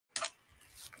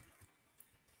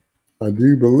I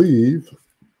do believe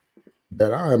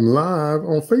that I am live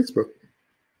on Facebook.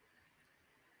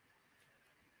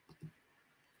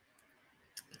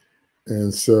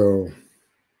 And so,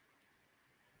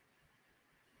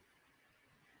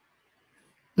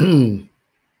 hello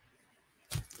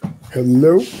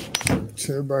to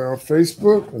everybody on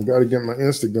Facebook. I've got to get my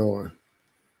Insta going.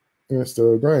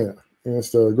 Instagram.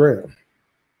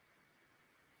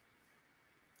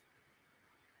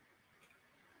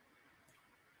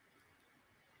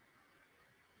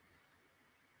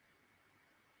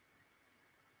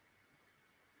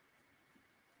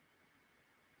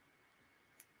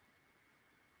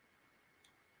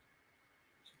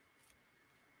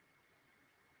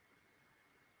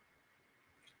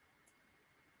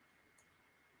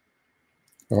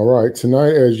 All right,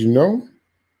 tonight, as you know,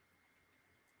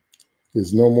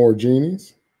 is No More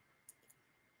Genies.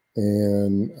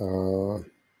 And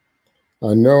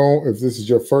I know if this is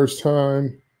your first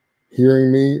time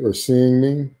hearing me or seeing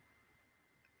me,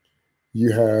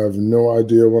 you have no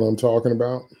idea what I'm talking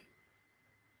about.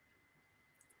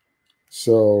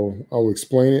 So I'll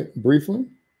explain it briefly.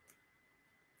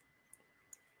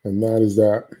 And that is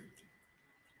that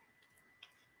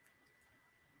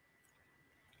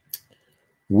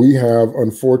we have,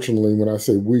 unfortunately, when I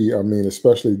say we, I mean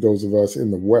especially those of us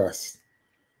in the West,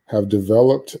 have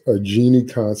developed a genie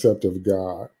concept of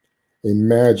God, a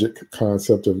magic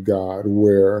concept of God,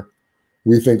 where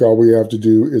we think all we have to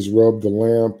do is rub the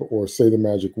lamp or say the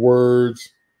magic words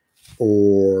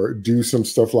or do some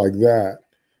stuff like that.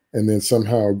 And then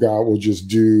somehow God will just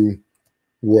do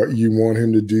what you want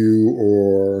him to do,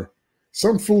 or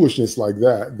some foolishness like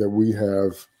that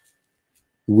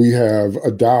we have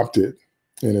adopted.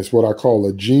 And it's what I call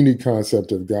a genie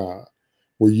concept of God,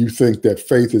 where you think that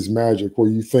faith is magic, where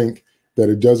you think that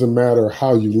it doesn't matter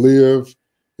how you live,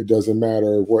 it doesn't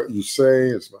matter what you say,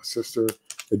 it's my sister,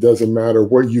 it doesn't matter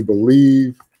what you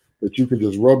believe, that you can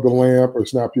just rub the lamp or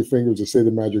snap your fingers or say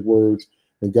the magic words,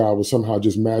 and God will somehow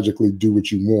just magically do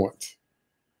what you want.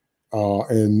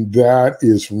 And that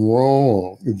is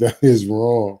wrong. That is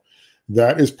wrong.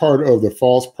 That is part of the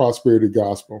false prosperity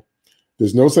gospel.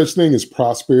 There's no such thing as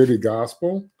prosperity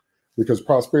gospel, because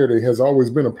prosperity has always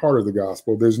been a part of the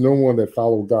gospel. There's no one that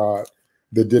followed God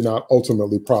that did not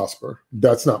ultimately prosper.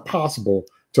 That's not possible,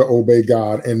 to obey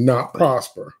God and not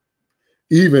prosper,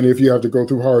 even if you have to go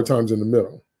through hard times in the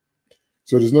middle.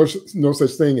 So there's no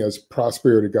such thing as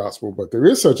prosperity gospel, but there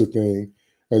is such a thing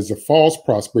as the false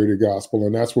prosperity gospel,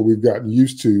 and that's what we've gotten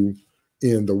used to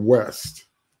in the West.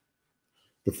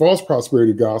 The false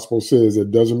prosperity gospel says it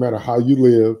doesn't matter how you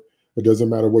live, it doesn't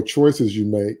matter what choices you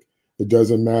make, it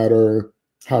doesn't matter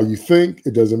how you think,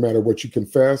 it doesn't matter what you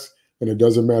confess, and it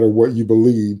doesn't matter what you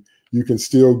believe. You can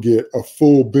still get a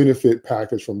full benefit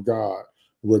package from God,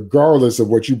 regardless of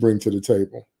what you bring to the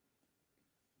table.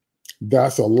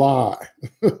 That's a lie.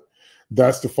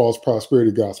 That's the false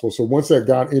prosperity gospel. So once that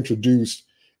got introduced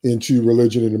into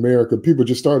religion in America, people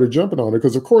just started jumping on it,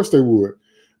 because of course they would,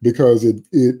 because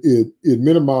it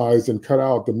minimized and cut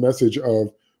out the message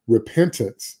of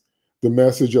repentance, the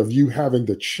message of you having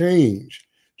to change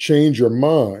your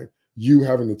mind, you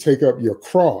having to take up your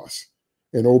cross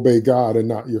and obey God and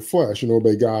not your flesh, and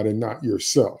obey God and not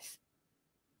yourself.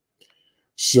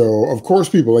 So of course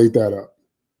people ate that up.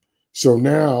 So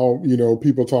now,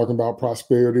 people talking about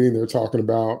prosperity, and they're talking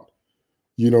about,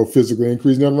 physical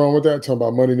increase. Nothing wrong with that. Talking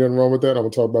about money, nothing wrong with that. I'm going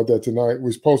to talk about that tonight.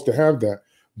 We're supposed to have that.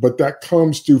 But that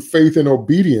comes through faith and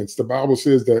obedience. The Bible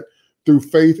says that through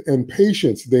faith and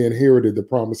patience, they inherited the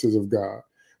promises of God.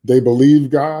 They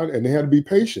believed God, and they had to be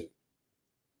patient.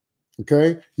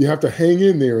 Okay? You have to hang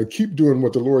in there and keep doing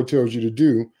what the Lord tells you to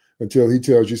do until he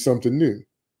tells you something new.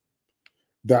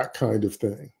 That kind of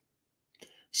thing.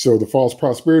 So the false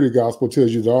prosperity gospel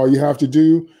tells you that all you have to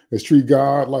do is treat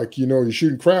God like, you're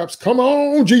shooting craps. Come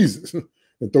on, Jesus,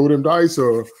 and throw them dice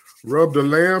or rub the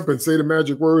lamp and say the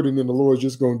magic word, and then the Lord's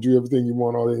just going to do everything you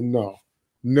want all day.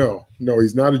 No,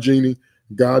 he's not a genie.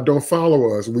 God don't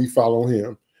follow us. We follow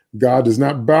him. God does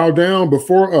not bow down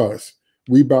before us.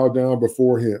 We bow down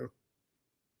before him.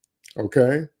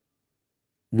 Okay?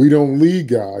 We don't lead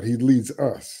God. He leads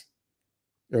us.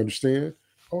 You understand?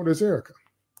 Oh, there's Erica.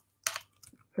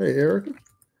 Hey, Erica.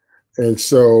 And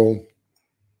so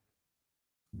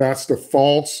that's the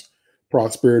false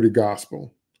prosperity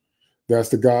gospel. That's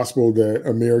the gospel that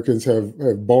Americans have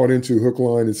bought into hook,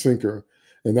 line, and sinker.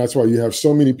 And that's why you have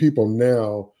so many people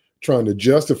now trying to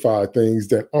justify things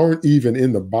that aren't even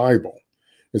in the Bible.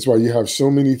 It's why you have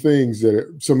so many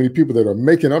people that are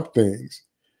making up things,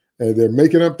 and they're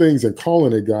making up things and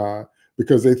calling it God,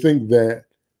 because they think that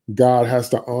God has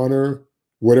to honor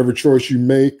whatever choice you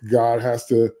make. God has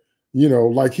to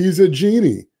like he's a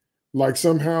genie, like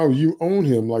somehow you own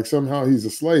him, like somehow he's a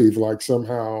slave, like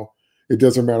somehow it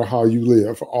doesn't matter how you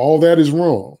live. All that is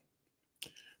wrong.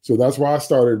 So that's why I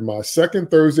started my second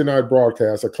Thursday night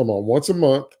broadcast. I come on once a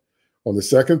month on the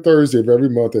second Thursday of every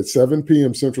month at 7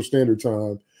 p.m. Central Standard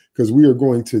Time, because we are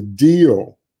going to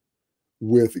deal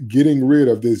with getting rid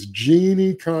of this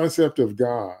genie concept of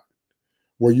God,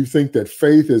 where you think that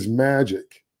faith is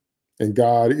magic and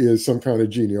God is some kind of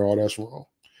genie. Oh, that's wrong.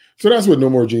 So that's what No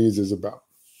More Genies is about.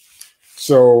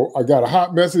 So I got a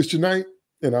hot message tonight,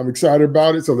 and I'm excited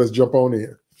about it. So let's jump on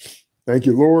in. Thank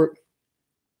you, Lord,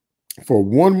 for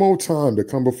one more time to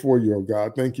come before you, oh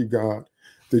God. Thank you, God,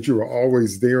 that you are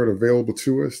always there and available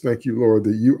to us. Thank you, Lord,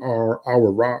 that you are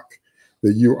our rock,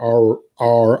 that you are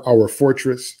our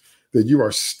fortress, that you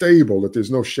are stable, that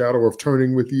there's no shadow of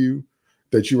turning with you,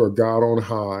 that you are God on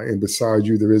high, and beside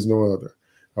you there is no other.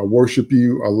 I worship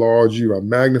you, I laud you, I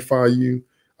magnify you,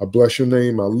 I bless your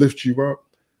name, I lift you up.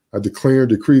 I declare and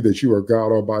decree that you are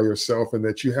God all by yourself, and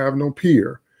that you have no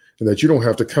peer, and that you don't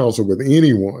have to counsel with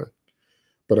anyone.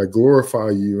 But I glorify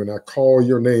you, and I call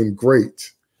your name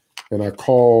great, and I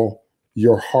call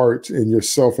your heart and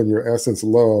yourself and your essence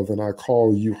love, and I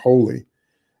call you holy,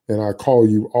 and I call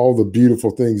you all the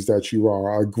beautiful things that you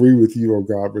are. I agree with you, oh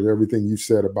God, with everything you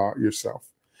said about yourself.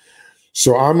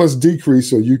 So I must decrease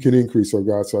so you can increase, oh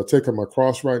God. So I take up my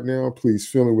cross right now. Please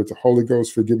fill me with the Holy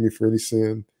Ghost. Forgive me for any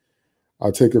sin.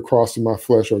 I take a cross in my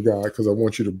flesh, oh God, because I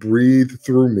want you to breathe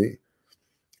through me.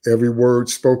 Every word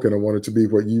spoken, I want it to be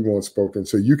what you want spoken,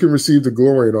 so you can receive the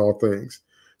glory in all things,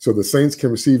 so the saints can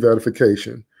receive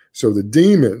edification, so the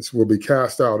demons will be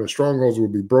cast out and strongholds will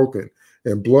be broken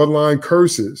and bloodline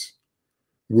curses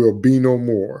will be no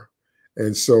more.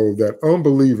 And so that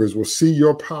unbelievers will see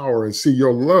your power and see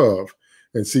your love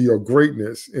and see your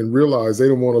greatness and realize they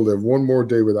don't want to live one more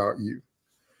day without you.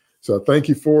 So I thank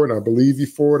you for it, and I believe you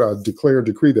for it. I declare and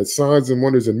decree that signs and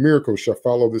wonders and miracles shall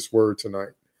follow this word tonight.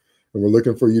 And we're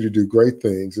looking for you to do great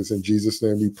things. It's in Jesus'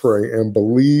 name we pray and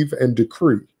believe and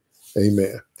decree.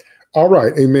 Amen. All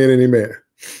right. Amen and amen.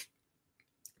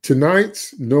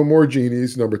 Tonight's No More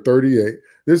Genies, number 38.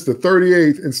 This is the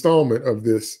 38th installment of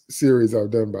this series I've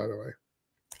done, by the way.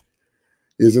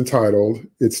 Is entitled,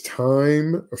 It's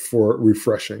Time for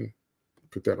Refreshing.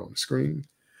 Put that on the screen.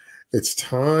 It's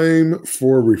time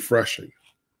for refreshing.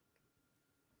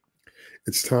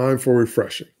 It's time for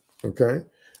refreshing. Okay.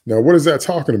 Now, what is that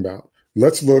talking about?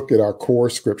 Let's look at our core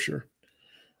scripture.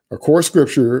 Our core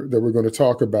scripture that we're going to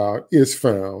talk about is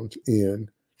found in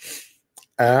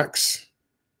Acts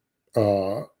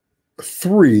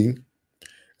 3,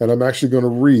 and I'm actually going to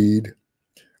read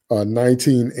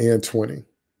 19 and 20.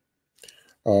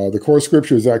 The core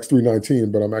scripture is Acts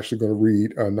 3:19, but I'm actually going to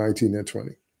read 19 and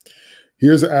 20.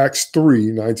 Here's Acts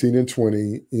 3:19 and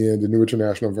 20 in the New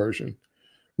International Version.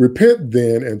 Repent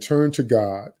then and turn to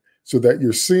God, so that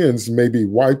your sins may be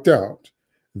wiped out,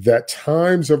 that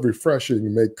times of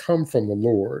refreshing may come from the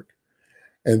Lord,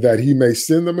 and that he may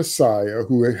send the Messiah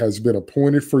who has been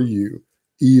appointed for you,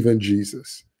 even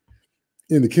Jesus.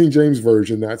 In the King James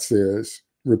Version, that says,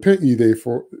 repent ye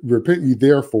therefore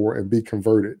and be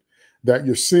converted, that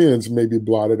your sins may be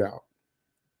blotted out,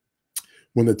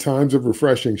 when the times of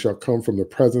refreshing shall come from the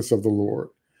presence of the Lord,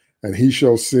 and he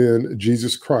shall send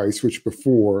Jesus Christ, which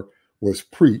before was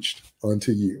preached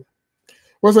unto you.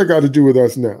 What's that got to do with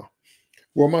us now?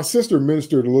 Well, my sister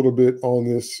ministered a little bit on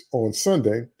this on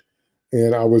Sunday,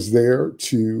 and I was there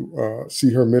to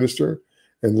see her minister,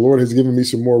 and the Lord has given me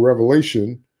some more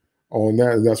revelation on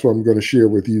that, and that's what I'm going to share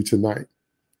with you tonight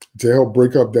to help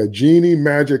break up that genie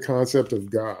magic concept of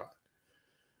God.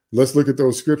 Let's look at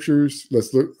those scriptures.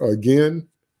 Let's look again.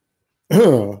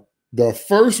 The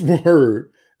first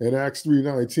word in Acts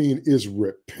 3:19 is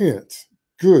repent.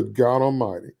 Good God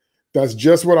Almighty. That's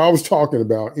just what I was talking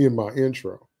about in my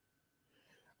intro.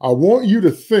 I want you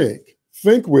to think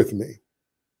with me.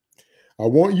 I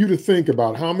want you to think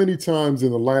about how many times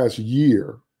in the last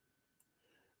year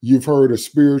you've heard a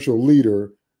spiritual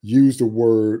leader use the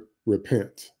word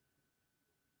repent.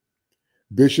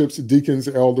 Bishops, deacons,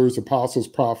 elders, apostles,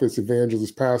 prophets,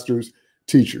 evangelists, pastors,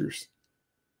 teachers.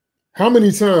 How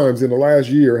many times in the last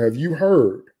year have you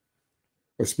heard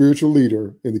a spiritual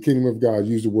leader in the kingdom of God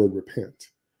use the word repent?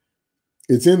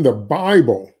 It's in the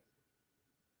Bible,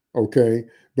 okay?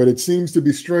 But it seems to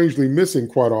be strangely missing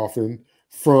quite often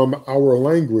from our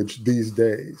language these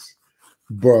days.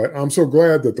 But I'm so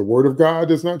glad that the word of God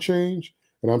does not change.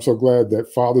 And I'm so glad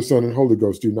that Father, Son, and Holy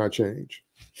Ghost do not change.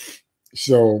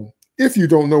 So if you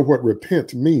don't know what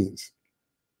repent means,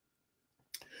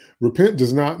 repent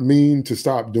does not mean to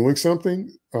stop doing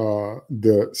something.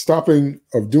 The stopping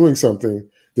of doing something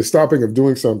The stopping of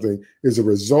doing something is a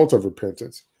result of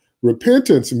repentance.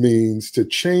 Repentance means to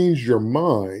change your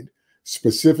mind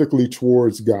specifically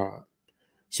towards God.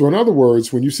 So in other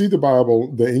words, when you see the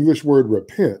Bible, the English word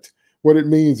repent, what it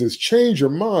means is change your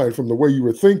mind from the way you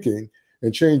were thinking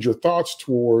and change your thoughts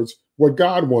towards what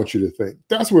God wants you to think.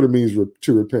 That's what it means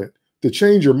to repent, to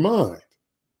change your mind.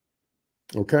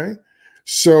 Okay?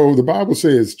 So the Bible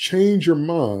says change your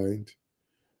mind.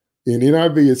 In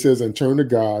NIV, it says, and turn to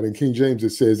God. In King James, it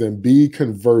says, and be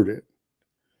converted.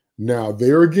 Now,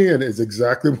 there again is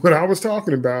exactly what I was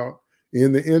talking about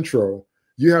in the intro.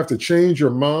 You have to change your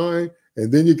mind,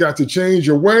 and then you got to change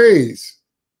your ways.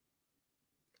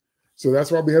 So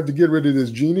that's why we have to get rid of this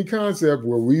genie concept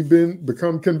where we've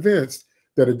become convinced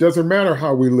that it doesn't matter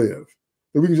how we live,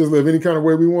 that we can just live any kind of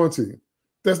way we want to.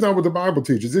 That's not what the Bible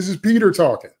teaches. This is Peter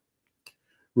talking.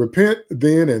 Repent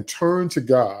then and turn to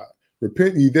God.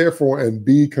 Repent ye therefore and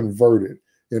be converted.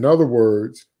 In other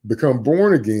words, become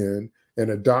born again and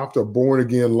adopt a born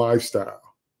again lifestyle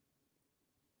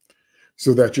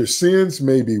so that your sins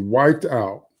may be wiped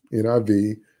out,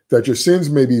 NIV, that your sins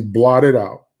may be blotted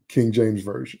out, King James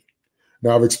Version.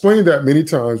 Now, I've explained that many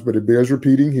times, but it bears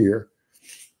repeating here.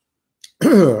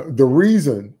 The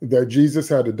reason that Jesus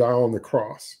had to die on the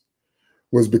cross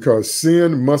was because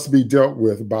sin must be dealt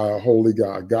with by a holy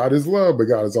God. God is love, but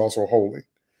God is also holy.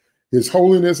 His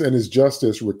holiness and his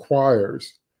justice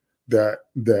requires that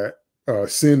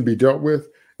sin be dealt with,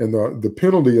 and the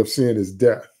penalty of sin is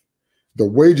death. The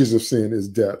wages of sin is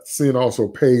death. Sin also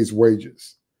pays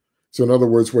wages. So in other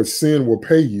words, what sin will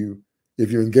pay you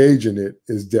if you engage in it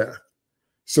is death.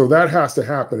 So that has to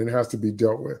happen and has to be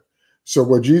dealt with. So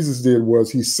what Jesus did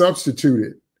was he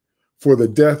substituted for the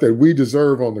death that we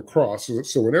deserve on the cross.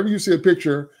 So whenever you see a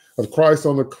picture of Christ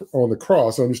on the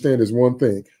cross, understand there's one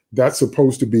thing. That's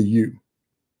supposed to be you.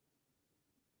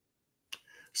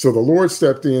 So the Lord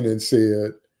stepped in and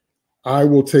said, I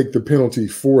will take the penalty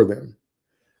for them.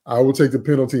 I will take the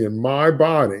penalty in my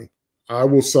body. I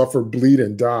will suffer, bleed,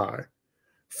 and die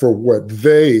for what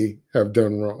they have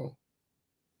done wrong.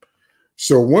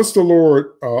 So once the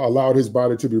Lord allowed his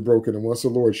body to be broken, and once the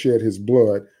Lord shed his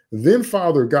blood, then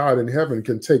Father God in heaven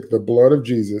can take the blood of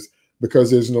Jesus, because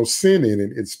there's no sin in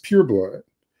it. It's pure blood.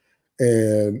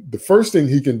 And the first thing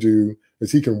he can do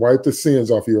is he can wipe the sins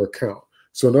off your account.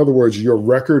 So in other words, your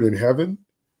record in heaven,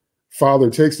 Father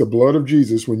takes the blood of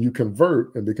Jesus when you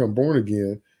convert and become born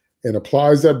again and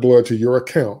applies that blood to your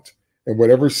account. And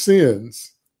whatever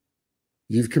sins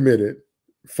you've committed,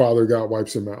 Father God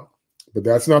wipes them out. But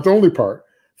that's not the only part.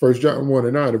 1 John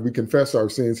 1:9, if we confess our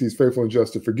sins, he's faithful and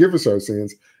just to forgive us our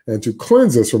sins and to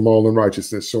cleanse us from all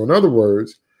unrighteousness. So in other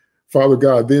words, Father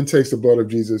God then takes the blood of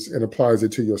Jesus and applies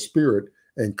it to your spirit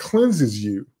and cleanses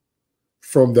you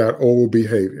from that old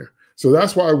behavior. So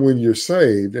that's why when you're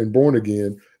saved and born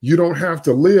again, you don't have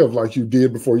to live like you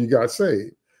did before you got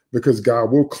saved, because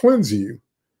God will cleanse you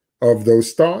of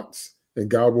those thoughts and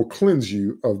God will cleanse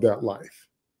you of that life.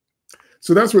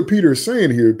 So that's what Peter is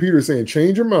saying here. Peter is saying,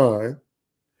 change your mind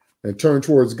and turn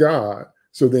towards God.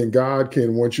 So then God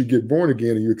can, once you get born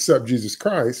again and you accept Jesus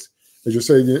Christ as your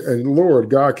Savior and Lord,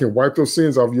 God can wipe those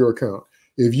sins off your account.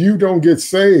 If you don't get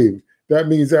saved, that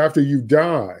means after you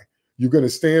die, you're going to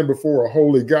stand before a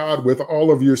holy God with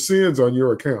all of your sins on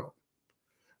your account.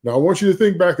 Now, I want you to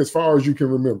think back as far as you can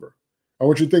remember. I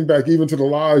want you to think back even to the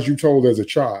lies you told as a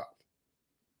child.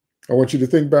 I want you to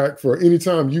think back for any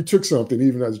time you took something,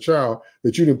 even as a child,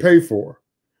 that you didn't pay for.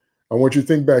 I want you to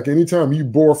think back anytime you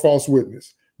bore false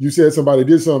witness. You said somebody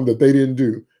did something that they didn't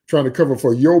do, trying to cover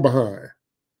for your behind.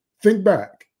 Think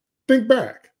back. Think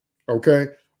back. Okay?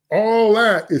 All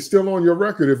that is still on your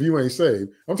record if you ain't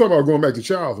saved. I'm talking about going back to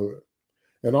childhood.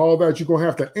 And all that you're going to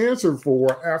have to answer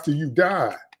for after you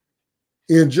die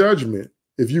in judgment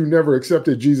if you never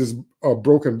accepted Jesus'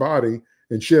 broken body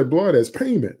and shed blood as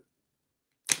payment.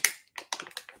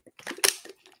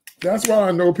 That's why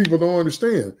I know people don't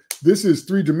understand. This is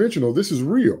three-dimensional. This is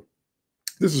real.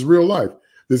 This is real life.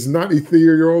 This is not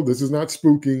ethereal. This is not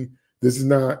spooky. This is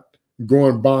not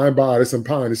going by and by to some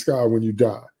pie in the sky when you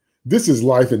die. This is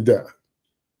life and death.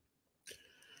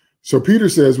 So Peter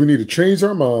says we need to change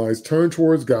our minds, turn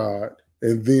towards God,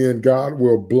 and then God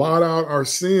will blot out our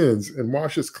sins and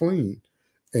wash us clean.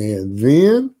 And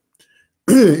then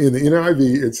in the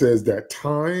NIV, it says that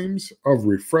times of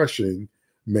refreshing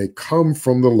may come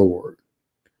from the Lord.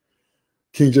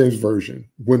 King James Version,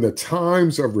 when the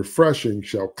times of refreshing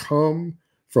shall come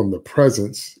from the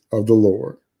presence of the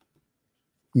Lord.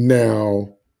 Now,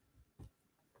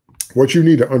 what you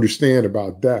need to understand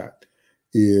about that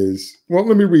is, well,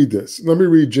 let me read this. Let me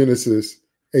read Genesis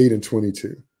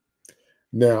 8:22.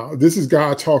 Now, this is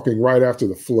God talking right after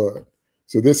the flood.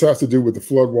 So this has to do with the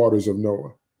flood waters of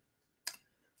Noah.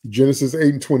 Genesis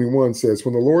 8:21 says,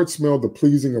 when the Lord smelled the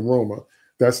pleasing aroma,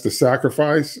 that's the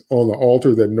sacrifice on the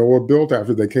altar that Noah built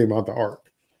after they came out the ark.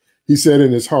 He said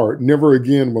in his heart, never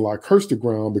again will I curse the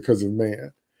ground because of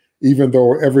man, even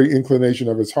though every inclination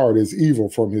of his heart is evil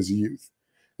from his youth.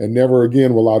 And never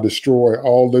again will I destroy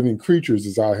all living creatures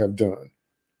as I have done.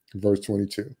 Verse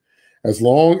 22. As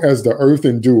long as the earth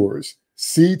endures,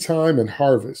 seed time and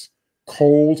harvest,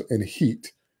 cold and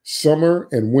heat, summer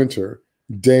and winter,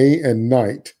 day and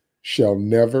night shall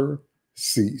never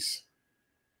cease.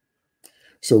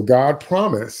 So God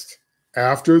promised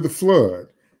after the flood,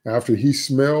 after he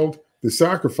smelled the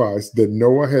sacrifice that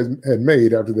Noah had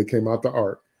made after they came out the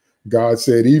ark, God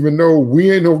said, even though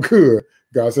we ain't no good,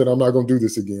 God said, I'm not going to do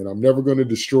this again. I'm never going to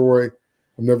destroy.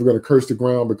 I'm never going to curse the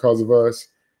ground because of us.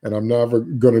 And I'm never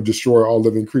going to destroy all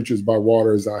living creatures by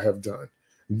water as I have done.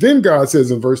 Then God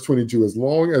says in verse 22, as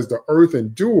long as the earth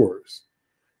endures,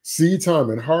 seed time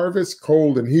and harvest,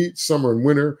 cold and heat, summer and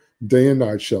winter, day and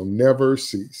night shall never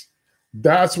cease.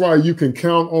 That's why you can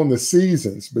count on the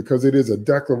seasons, because it is a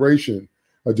declaration,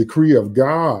 a decree of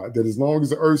God that as long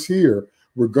as the earth's here,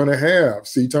 we're going to have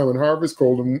seed time and harvest,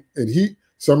 cold and heat,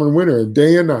 summer and winter, and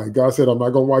day and night. God said, I'm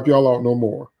not going to wipe y'all out no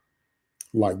more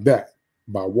like that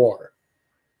by water.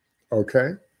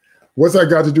 Okay. What's that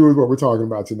got to do with what we're talking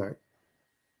about tonight?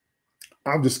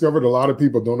 I've discovered a lot of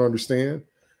people don't understand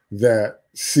that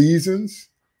seasons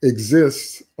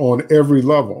exist on every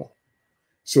level.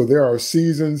 So there are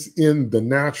seasons in the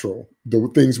natural, the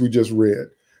things we just read,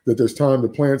 that there's time to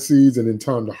plant seeds and then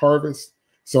time to harvest.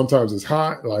 Sometimes it's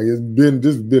hot, like this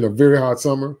has been a very hot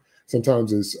summer.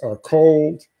 Sometimes it's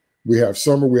cold. We have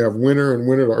summer, we have winter, and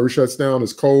winter, the earth shuts down,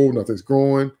 it's cold, nothing's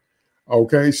growing.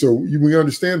 Okay, so we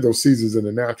understand those seasons in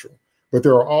the natural, but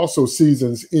there are also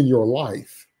seasons in your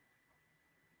life.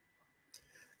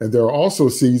 And there are also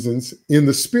seasons in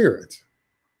the spirit.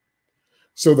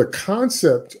 So the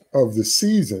concept of the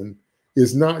season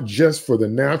is not just for the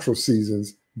natural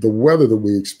seasons, the weather that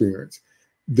we experience.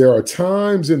 There are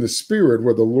times in the spirit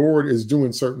where the Lord is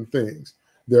doing certain things.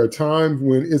 There are times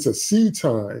when it's a seed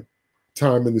time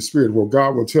in the spirit where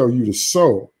God will tell you to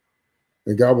sow.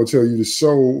 And God will tell you to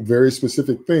sow very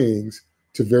specific things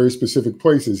to very specific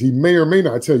places. He may or may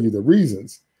not tell you the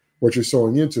reasons what you're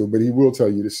sowing into, but he will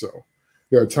tell you to sow.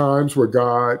 There are times where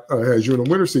God has you in a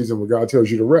winter season where God tells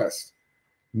you to rest.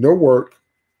 No work,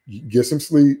 get some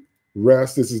sleep,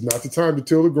 rest. This is not the time to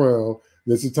till the ground.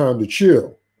 This is time to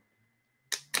chill.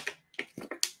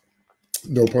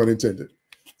 No pun intended.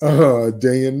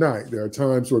 Day and night. There are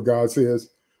times where God says,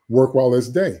 work while it's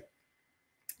day,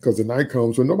 because the night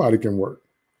comes when nobody can work.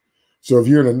 So if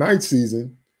you're in a night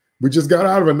season, we just got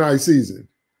out of a night season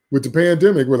with the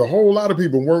pandemic, where a whole lot of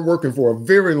people weren't working for a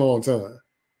very long time.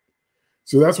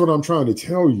 So that's what I'm trying to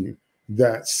tell you,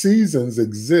 that seasons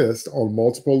exist on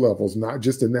multiple levels, not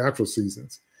just the natural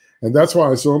seasons. And that's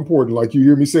why it's so important. Like you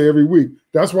hear me say every week,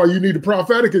 that's why you need the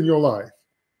prophetic in your life.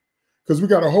 Because we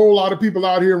got a whole lot of people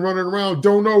out here running around,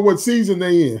 don't know what season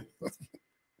they in.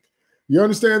 You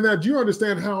understand that? Do you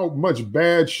understand how much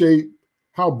bad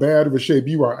of a shape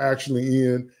you are actually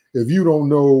in if you don't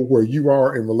know where you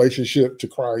are in relationship to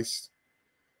Christ?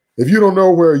 If you don't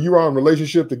know where you are in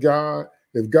relationship to God,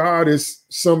 if God is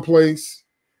someplace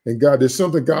and there's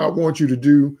something God wants you to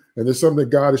do, and there's something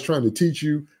God is trying to teach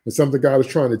you, and something God is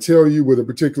trying to tell you with a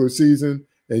particular season,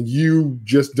 and you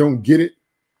just don't get it,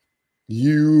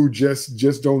 you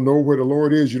just don't know where the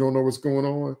Lord is, you don't know what's going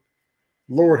on,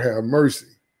 Lord have mercy.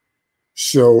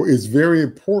 So it's very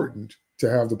important to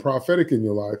have the prophetic in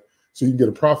your life so you can get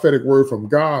a prophetic word from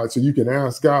God, so you can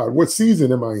ask God, what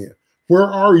season am I in? Where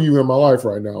are you in my life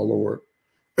right now, Lord?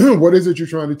 What is it you're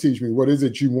trying to teach me? What is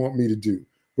it you want me to do?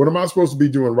 What am I supposed to be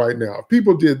doing right now? If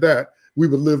people did that, we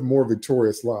would live more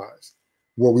victorious lives.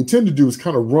 What we tend to do is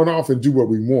kind of run off and do what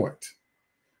we want.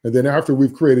 And then after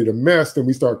we've created a mess, then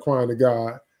we start crying to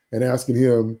God and asking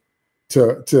him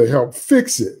to help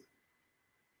fix it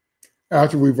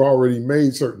after we've already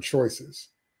made certain choices.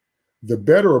 The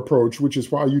better approach, which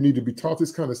is why you need to be taught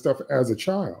this kind of stuff as a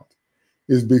child,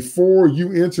 is before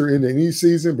you enter into any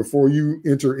season, before you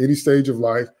enter any stage of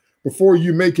life, before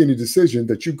you make any decision,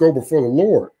 that you go before the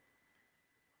Lord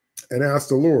and ask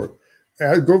the Lord.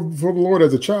 Go before the Lord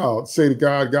as a child. Say to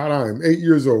God, God, I am 8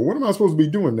 years old. What am I supposed to be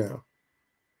doing now?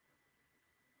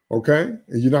 Okay?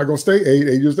 And you're not going to stay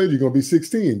 8 years later. You're going to be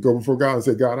 16. Go before God and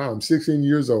say, God, I'm 16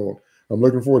 years old. I'm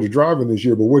looking forward to driving this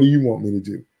year, but what do you want me to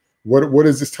do? What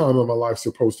is this time of my life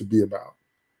supposed to be about?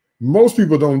 Most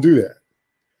people don't do that.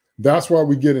 That's why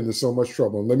we get into so much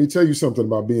trouble. And let me tell you something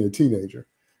about being a teenager.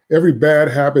 Every bad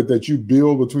habit that you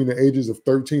build between the ages of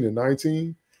 13 and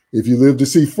 19 If you live to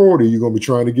see 40, you're going to be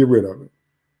trying to get rid of it.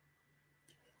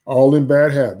 All in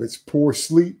bad habits, poor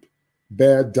sleep,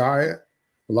 bad diet,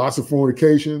 lots of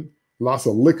fornication, lots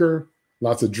of liquor,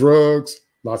 lots of drugs,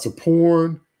 lots of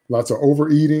porn, lots of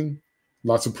overeating,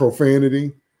 lots of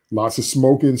profanity, lots of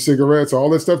smoking, cigarettes, all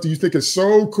that stuff that you think is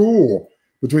so cool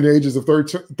between the ages of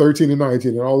 13 and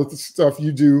 19, and all the stuff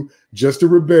you do just to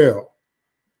rebel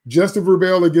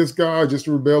against God, just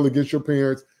to rebel against your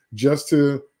parents, just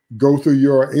to go through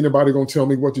your ain't nobody gonna tell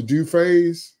me what to do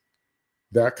phase,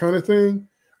 that kind of thing.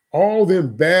 All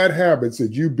them bad habits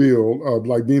that you build,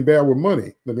 like being bad with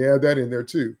money, let me add that in there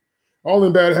too. All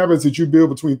them bad habits that you build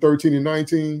between 13 and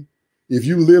 19, if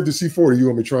you live to see 40, you're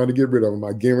gonna be trying to get rid of them,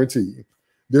 I guarantee you.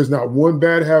 There's not one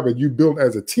bad habit you built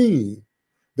as a teen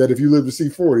that if you live to see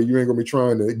 40, you ain't gonna be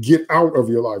trying to get out of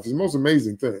your life. It's the most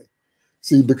amazing thing.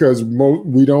 See, because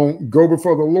we don't go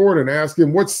before the Lord and ask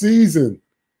him, what season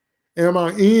am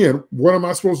I in? What am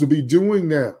I supposed to be doing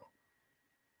now?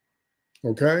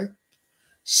 Okay.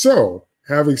 So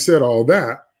having said all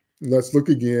that, let's look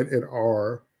again at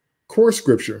our core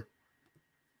scripture,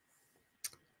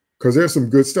 because there's some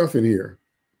good stuff in here.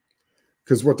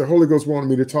 Because what the Holy Ghost wanted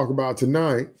me to talk about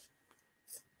tonight,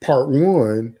 part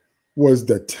 1, was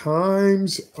the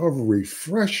times of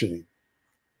refreshing.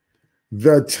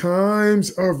 The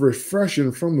times of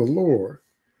refreshing from the Lord.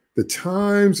 The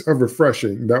times of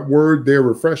refreshing. That word there,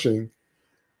 refreshing,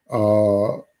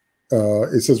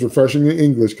 it says refreshing in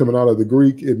English, coming out of the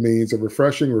Greek. It means a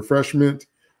refreshing, refreshment,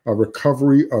 a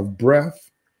recovery of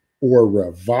breath, or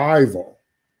revival.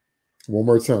 One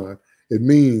more time. It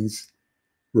means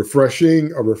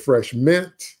refreshing, a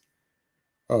refreshment,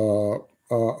 a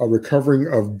recovering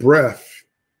of breath,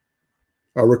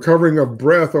 or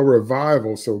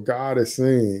revival. So God is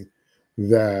saying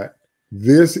that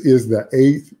this is the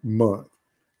 8th month,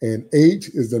 and 8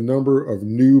 is the number of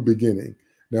new beginning.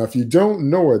 Now, if you don't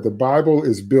know it, the Bible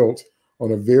is built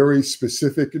on a very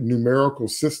specific numerical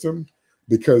system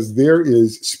because there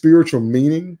is spiritual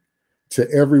meaning to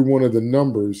every one of the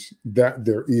numbers that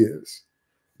there is.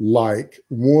 Like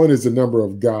 1 is the number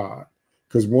of God,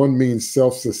 because 1 means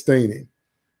self-sustaining,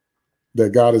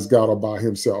 that God is God all by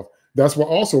himself. That's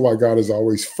also why God is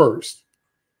always first,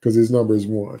 because his number is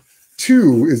 1.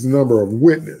 2 is the number of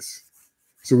witness.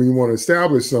 So when you want to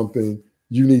establish something,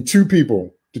 you need 2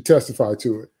 people to testify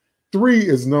to it. 3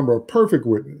 is the number of perfect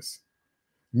witness,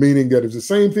 meaning that if the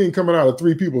same thing coming out of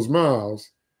 3 people's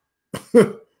mouths,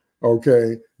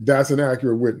 okay, that's an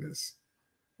accurate witness.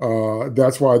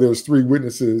 That's why there's 3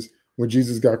 witnesses when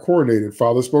Jesus got coronated.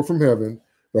 Father spoke from heaven,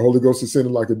 the Holy Ghost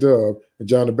descended like a dove, and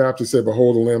John the Baptist said,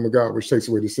 behold, the Lamb of God, which takes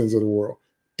away the sins of the world.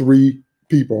 3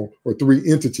 people or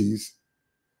 3 entities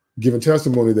giving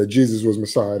testimony that Jesus was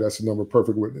Messiah. That's the number of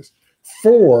perfect witness.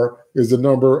 4 is the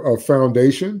number of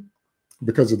foundation,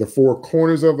 because of the 4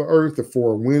 corners of the earth, the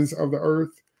 4 winds of the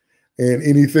earth, and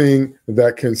anything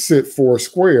that can sit 4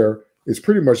 square is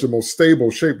pretty much the most stable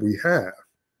shape we have.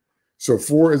 So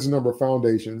 4 is the number of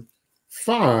foundation.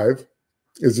 5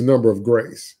 is the number of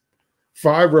grace.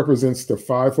 5 represents the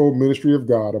 5-fold ministry of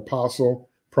God: apostle,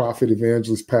 prophet,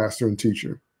 evangelist, pastor, and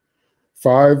teacher.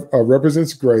 5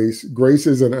 represents grace. Grace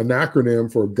is an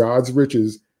acronym for God's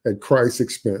riches at Christ's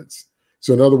expense.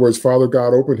 So in other words, Father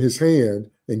God opened his hand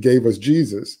and gave us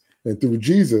Jesus. And through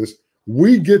Jesus,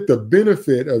 we get the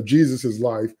benefit of Jesus's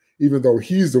life, even though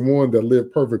he's the one that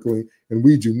lived perfectly and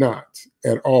we do not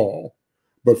at all.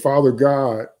 But Father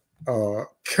God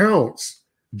counts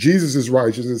Jesus's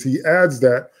righteousness. He adds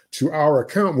that to our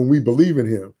account when we believe in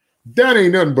him. That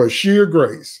ain't nothing but sheer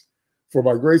grace. For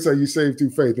by grace are you saved through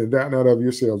faith, and that not of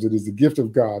yourselves. It is the gift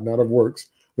of God, not of works,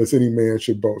 lest any man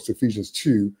should boast. Ephesians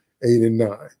 2, 8 and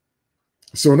 9.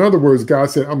 So in other words, God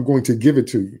said, I'm going to give it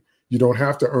to you. You don't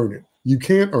have to earn it. You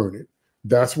can't earn it.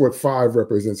 That's what 5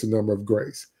 represents, the number of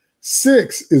grace.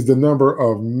 6 is the number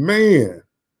of man,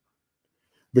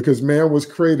 because man was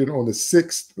created on the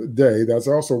 6th day. That's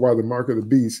also why the mark of the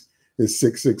beast is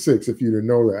 666, if you didn't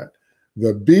know that.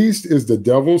 The beast is the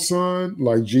devil's son,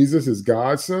 like Jesus is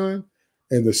God's son.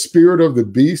 And the spirit of the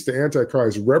beast, the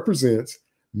Antichrist, represents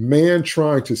man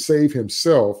trying to save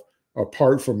himself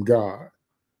apart from God.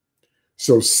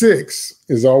 So 6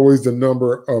 is always the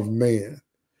number of man.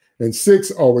 And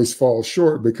 6 always falls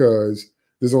short because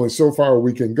there's only so far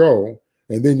we can go.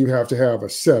 And then you have to have a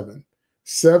 7.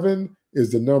 7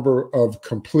 is the number of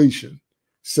completion.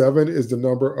 7 is the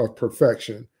number of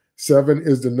perfection. 7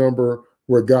 is the number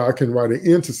where God can write an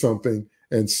end to something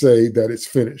and say that it's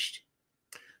finished.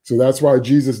 So that's why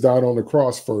Jesus died on the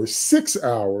cross for 6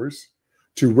 hours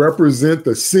to represent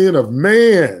the sin of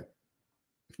man.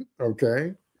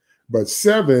 Okay? But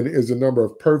 7 is the number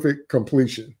of perfect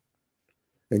completion.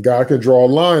 And God can draw a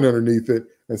line underneath it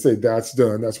and say, that's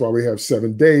done. That's why we have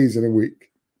 7 days in a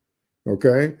week.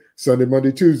 Okay? Sunday,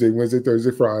 Monday, Tuesday, Wednesday,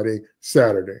 Thursday, Friday,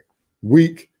 Saturday.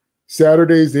 Week.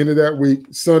 Saturday's the end of that week.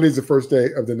 Sunday's the first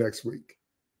day of the next week.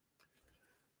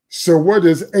 So what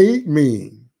does 8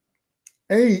 mean?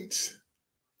 8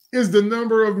 is the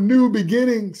number of new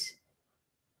beginnings.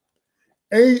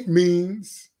 8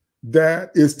 means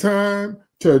that it's time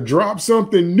to drop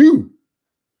something new.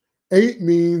 8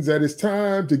 means that it's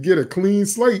time to get a clean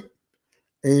slate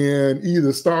and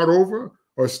either start over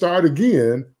or start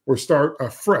again or start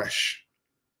afresh.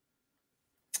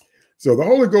 So the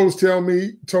Holy Ghost told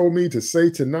me to say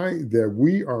tonight that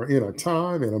we are in a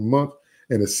time and a month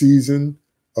and a season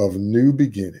of new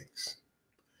beginnings.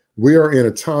 We are in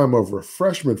a time of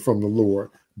refreshment from the Lord,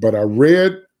 but I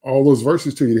read all those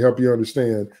verses to you to help you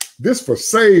understand this for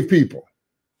saved people.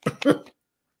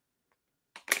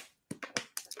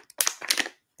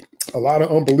 A lot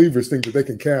of unbelievers think that they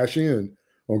can cash in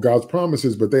on God's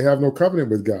promises, but they have no covenant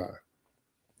with God.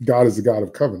 God is the God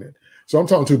of covenant. So I'm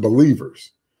talking to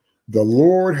believers. The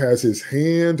Lord has his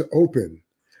hand open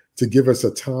to give us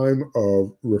a time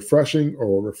of refreshing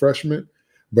or refreshment,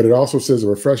 but it also says a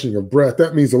refreshing of breath.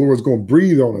 That means the Lord's going to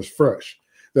breathe on us fresh.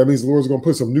 That means the Lord's going to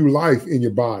put some new life in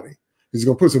your body. He's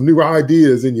going to put some new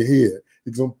ideas in your head.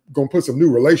 He's going to put some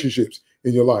new relationships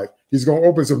in your life. He's going to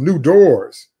open some new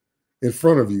doors in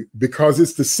front of you because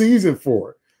it's the season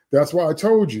for it. That's why I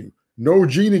told you, no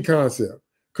genie concept,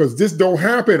 because this don't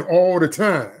happen all the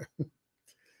time.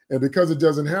 And because it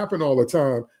doesn't happen all the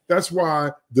time, that's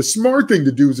why the smart thing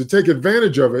to do is to take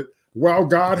advantage of it while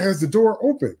God has the door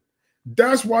open.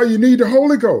 That's why you need the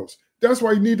Holy Ghost. That's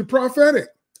why you need the prophetic.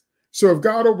 So if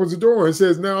God opens the door and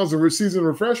says, now's the season of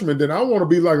refreshment, then I want to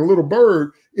be like a little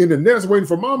bird in the nest waiting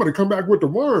for mama to come back with the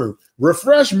worm.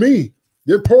 Refresh me.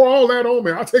 Just pour all that on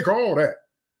me. I'll take all that.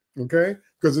 Okay?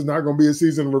 Because it's not going to be a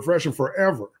season of refreshing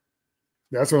forever.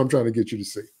 That's what I'm trying to get you to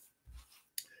see.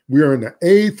 We are in the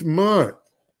 8th month.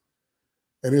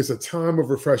 And it's a time of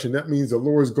refreshing. That means the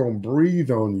Lord's going to breathe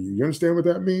on you. You understand what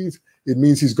that means? It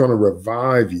means he's going to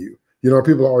revive you. You know,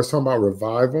 people are always talking about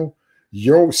revival.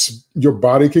 Your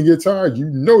body can get tired. You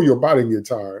know your body can get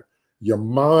tired. Your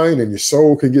mind and your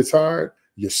soul can get tired.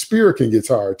 Your spirit can get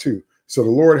tired too. So the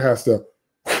Lord has to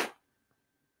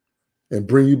and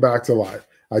bring you back to life.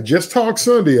 I just talked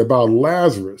Sunday about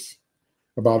Lazarus,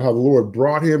 about how the Lord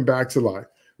brought him back to life.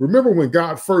 Remember when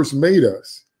God first made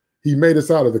us, he made us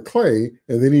out of the clay,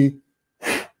 and then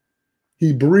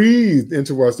he breathed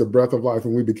into us the breath of life,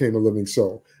 and we became a living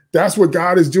soul. That's what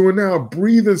God is doing now,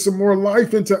 breathing some more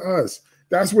life into us.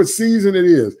 That's what season it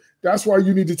is. That's why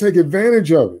you need to take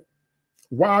advantage of it.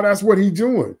 Wow, that's what he's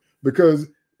doing. Because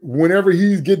whenever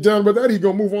he get done with that, he's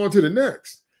going to move on to the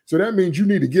next. So that means you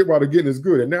need to get while the getting is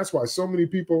good. And that's why so many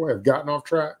people have gotten off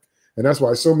track. And that's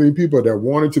why so many people that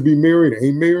wanted to be married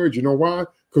ain't married. You know why?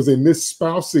 Because they missed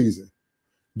spouse season.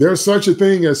 There's such a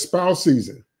thing as spouse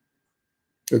season.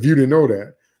 If you didn't know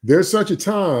that, there's such a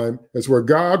time as where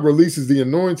God releases the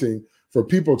anointing for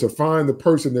people to find the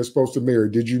person they're supposed to marry.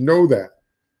 Did you know that?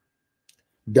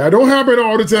 That don't happen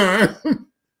all the time.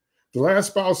 The last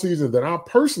spouse season that I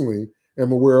personally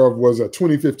am aware of was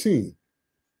 2015.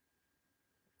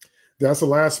 That's the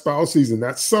last spouse season,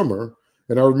 that summer.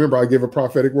 And I remember I gave a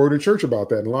prophetic word in church about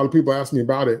that. And a lot of people asked me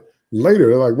about it later.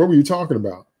 They're like, what were you talking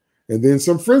about? And then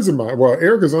some friends of mine, well,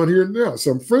 Erica's on here now,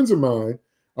 some friends of mine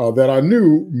that I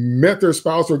knew met their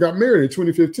spouse or got married in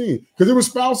 2015 because it was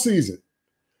spouse season.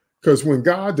 Because when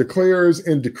God declares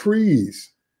and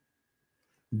decrees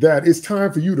that it's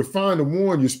time for you to find the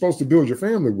one you're supposed to build your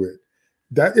family with,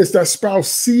 that it's that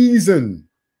spouse season.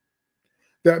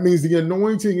 That means the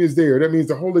anointing is there. That means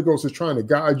the Holy Ghost is trying to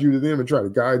guide you to them and try to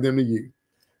guide them to you.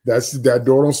 That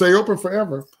door don't stay open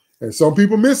forever. And some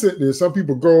people miss it. And some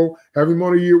people go, having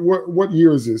more year. What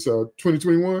year is this?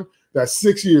 2021? That's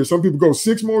 6 years. Some people go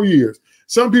 6 more years.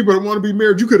 Some people that want to be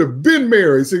married, you could have been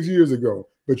married 6 years ago,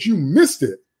 but you missed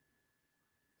it.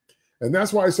 And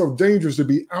that's why it's so dangerous to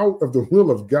be out of the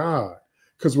will of God.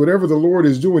 Because whatever the Lord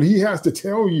is doing, he has to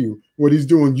tell you what he's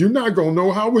doing. You're not going to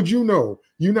know. How would you know?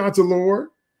 You're not the Lord.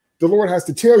 The Lord has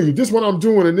to tell you, this is what I'm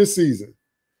doing in this season.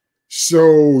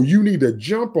 So you need to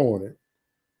jump on it.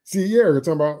 See, yeah, we're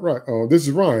talking about, right. Oh, this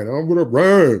is Ryan. Oh, what up,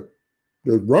 Ryan?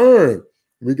 There's Ryan.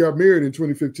 We got married in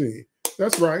 2015.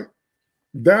 That's right.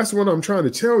 That's what I'm trying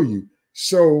to tell you.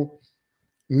 So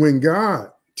when God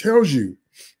tells you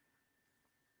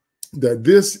that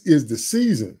this is the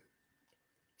season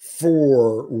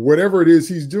for whatever it is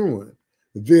he's doing,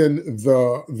 then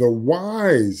the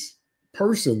wise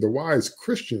person, the wise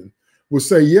Christian will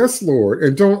say, yes, Lord,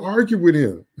 and don't argue with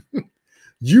him.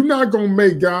 You're not going to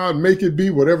make God make it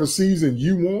be whatever season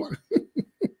you want.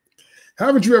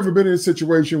 Haven't you ever been in a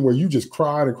situation where you just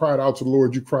cried and cried out to the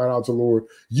Lord? You cried out to the Lord.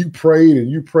 You prayed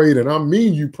and you prayed. And I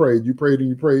mean, you prayed and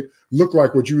you prayed. Looked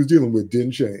like what you was dealing with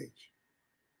didn't change.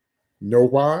 Know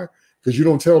why? Because you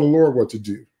don't tell the Lord what to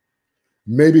do.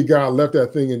 Maybe God left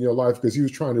that thing in your life because he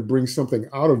was trying to bring something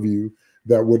out of you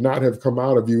that would not have come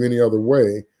out of you any other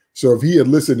way. So if he had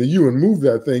listened to you and moved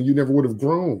that thing, you never would have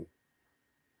grown.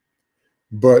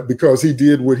 But because he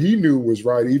did what he knew was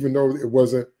right, even though it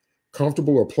wasn't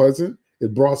comfortable or pleasant,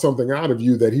 it brought something out of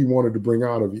you that he wanted to bring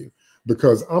out of you.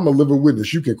 Because I'm a living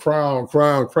witness. You can cry and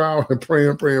cry and cry and pray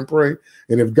and pray and pray.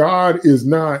 And if God is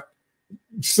not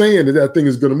saying that that thing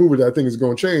is going to move or that thing is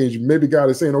going to change, maybe God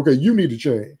is saying, okay, you need to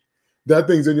change. That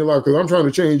thing's in your life because I'm trying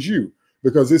to change you.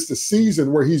 Because it's the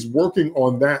season where he's working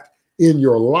on that in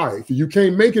your life. You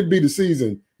can't make it be the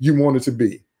season you want it to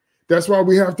be. That's why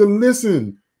we have to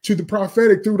listen to the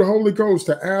prophetic through the Holy Ghost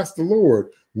to ask the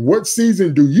Lord, what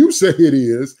season do you say it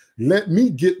is? Let me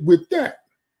get with that.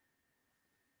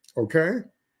 Okay?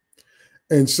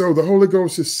 And so the Holy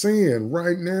Ghost is saying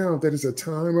right now that it's a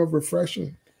time of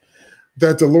refreshing,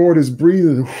 that the Lord is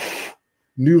breathing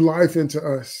new life into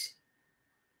us.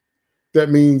 That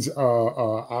means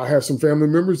I have some family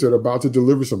members that are about to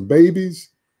deliver some babies.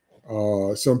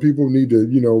 Some people need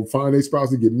to, find a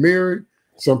spouse to get married.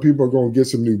 Some people are going to get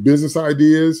some new business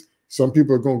ideas. Some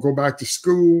people are going to go back to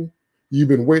school. You've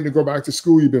been waiting to go back to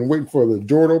school. You've been waiting for the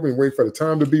door to open, waiting for the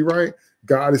time to be right.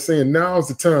 God is saying, now's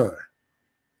the time.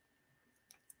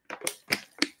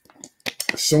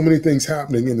 So many things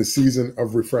happening in the season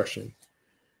of refreshing.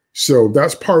 So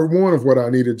that's part one of what I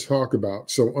needed to talk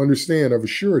about. So understand of a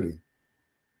surety,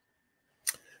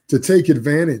 to take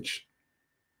advantage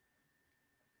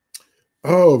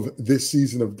of this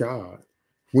season of God.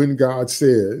 When God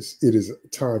says it is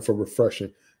time for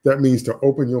refreshing, that means to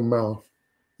open your mouth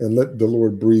and let the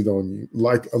Lord breathe on you.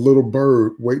 Like a little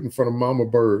bird waiting for the mama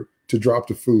bird to drop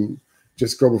the food.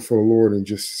 Just go before the Lord and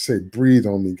just say, breathe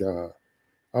on me, God.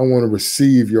 I want to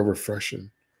receive your refreshing.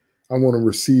 I want to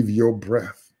receive your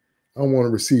breath. I want to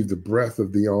receive the breath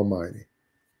of the Almighty.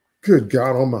 Good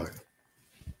God Almighty.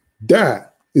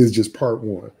 That is just part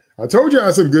one. I told you I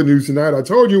had some good news tonight. I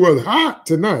told you it was hot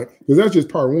tonight because that's just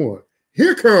part one.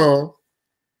 Here comes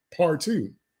part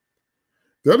two.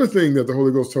 The other thing that the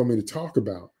Holy Ghost told me to talk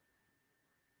about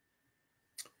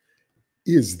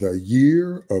is the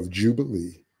year of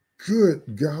Jubilee. Good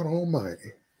God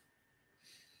Almighty.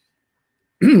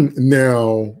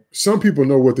 Now, some people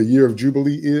know what the year of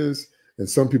Jubilee is, and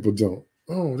some people don't.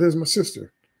 Oh, there's my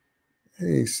sister.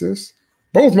 Hey, sis.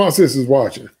 Both my sisters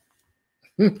watching.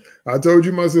 I told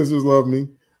you my sisters love me.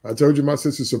 I told you my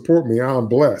sisters support me. I'm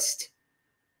blessed.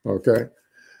 Okay.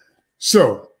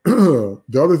 So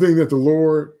the other thing that the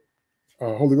Lord,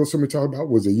 Holy Ghost told me to talk about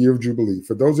was the year of Jubilee.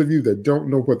 For those of you that don't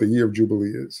know what the year of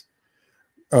Jubilee is,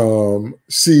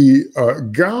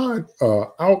 God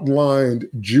outlined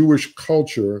Jewish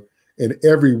culture in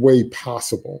every way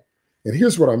possible. And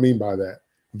here's what I mean by that.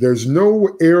 There's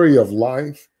no area of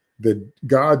life that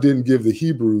God didn't give the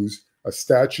Hebrews a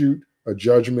statute, a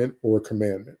judgment, or a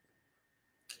commandment.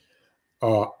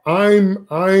 I'm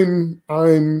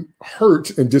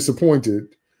hurt and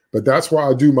disappointed, but that's why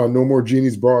I do my No More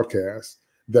Genies broadcast,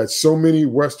 that so many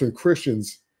Western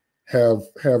Christians have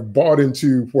bought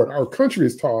into what our country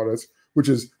has taught us, which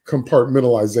is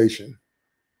compartmentalization.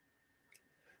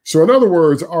 So in other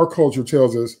words, our culture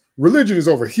tells us religion is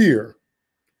over here,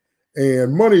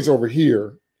 and money's over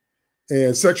here,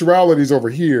 and sexuality is over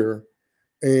here,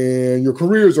 and your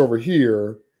career is over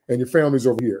here, and your family's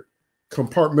over here.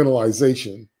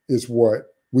 Compartmentalization is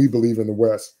what we believe in the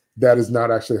West. That is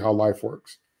not actually how life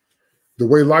works. The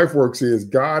way life works is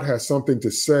God has something to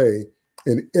say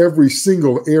in every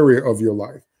single area of your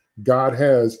life. God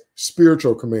has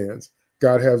spiritual commands.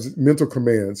 God has mental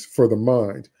commands for the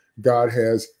mind. God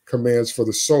has commands for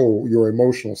the soul, your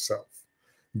emotional self.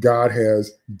 God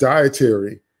has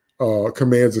dietary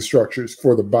commands and structures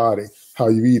for the body, how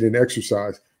you eat and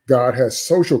exercise. God has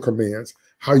social commands,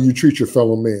 how you treat your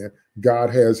fellow man.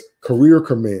 God has career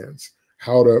commands,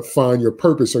 how to find your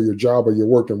purpose or your job or your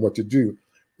work and what to do.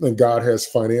 And God has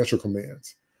financial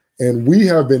commands. And we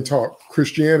have been taught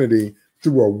Christianity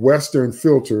through a Western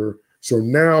filter. So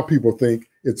now people think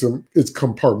it's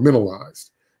compartmentalized.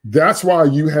 That's why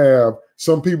you have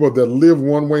some people that live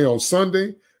one way on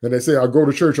Sunday and they say, I go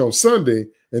to church on Sunday.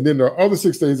 And then the other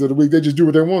 6 days of the week, they just do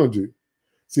what they want to do.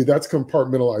 See, that's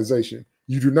compartmentalization.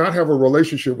 You do not have a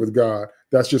relationship with God.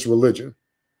 That's just religion.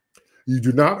 You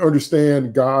do not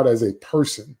understand God as a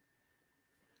person.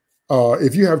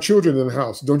 If you have children in the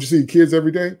house, don't you see kids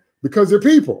every day? Because they're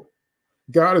people.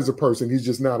 God is a person. He's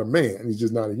just not a man. He's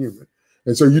just not a human.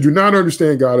 And so you do not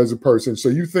understand God as a person. So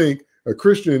you think a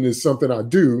Christian is something I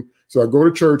do. So I go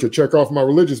to church, I check off my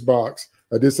religious box.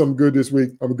 I did something good this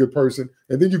week. I'm a good person.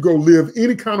 And then you go live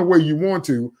any kind of way you want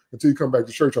to until you come back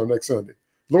to church on next Sunday.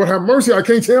 Lord have mercy. I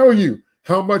can't tell you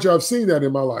how much I've seen that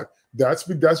in my life. That's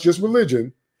just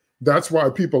religion. That's why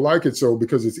people like it so,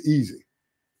 because it's easy.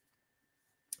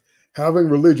 Having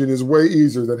religion is way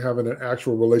easier than having an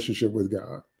actual relationship with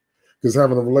God. Because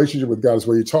having a relationship with God is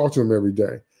where you talk to him every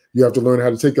day. You have to learn how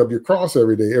to take up your cross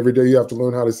every day. Every day you have to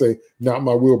learn how to say, not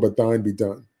my will, but thine be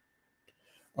done.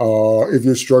 If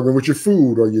you're struggling with your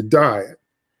food or your diet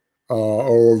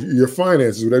or your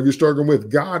finances, whatever you're struggling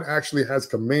with, God actually has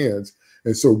commands.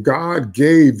 And so God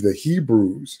gave the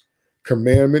Hebrews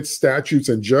commandments, statutes,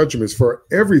 and judgments for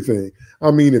everything. I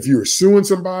mean, if you're suing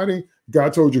somebody,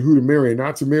 God told you who to marry and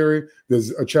not to marry. There's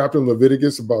a chapter in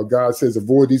Leviticus about God says,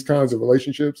 avoid these kinds of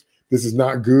relationships. This is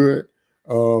not good.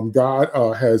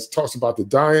 God has talks about the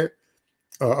diet,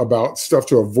 about stuff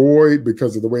to avoid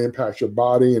because of the way it impacts your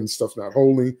body and stuff's not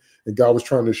holy. And God was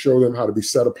trying to show them how to be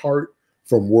set apart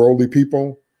from worldly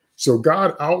people. So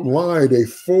God outlined a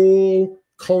full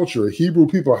culture. Hebrew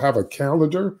people have a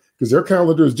calendar because their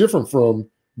calendar is different from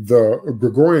the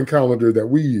Gregorian calendar that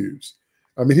we use.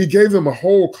 I mean, he gave them a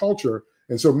whole culture.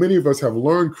 And so many of us have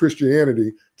learned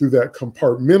Christianity through that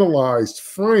compartmentalized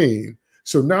frame.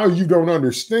 So now you don't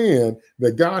understand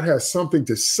that God has something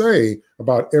to say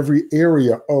about every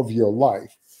area of your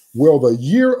life. Well, the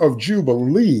year of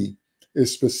Jubilee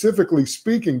is specifically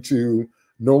speaking to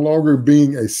no longer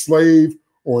being a slave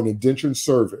or an indentured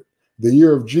servant. The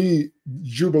year of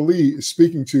Jubilee is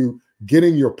speaking to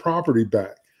getting your property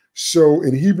back. So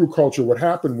in Hebrew culture, what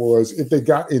happened was if they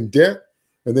got in debt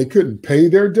and they couldn't pay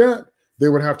their debt, they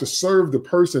would have to serve the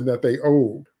person that they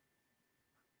owed.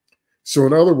 So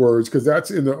in other words, because that's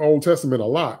in the Old Testament a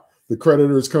lot, the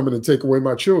creditors come in and take away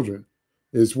my children,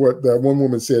 is what that one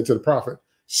woman said to the prophet.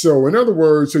 So in other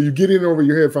words, so you get in over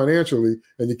your head financially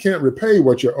and you can't repay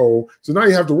what you owe. So now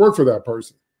you have to work for that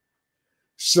person.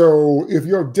 So if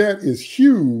your debt is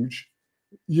huge,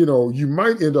 you know, you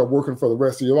might end up working for the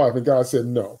rest of your life. And God said,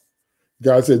 no.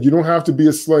 God said, you don't have to be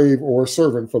a slave or a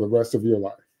servant for the rest of your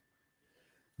life.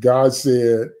 God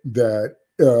said that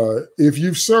if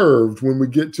you've served, when we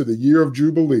get to the year of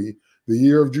Jubilee, the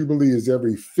year of Jubilee is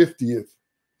every 50th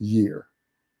year.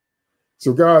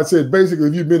 So God said, basically,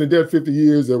 if you've been in debt 50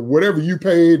 years, or whatever you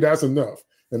paid, that's enough.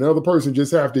 And the other person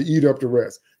just have to eat up the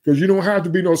rest, because you don't have to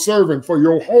be no servant for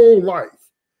your whole life.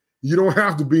 You don't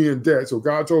have to be in debt. So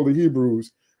God told the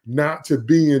Hebrews not to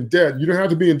be in debt. You don't have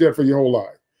to be in debt for your whole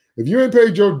life. If you ain't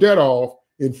paid your debt off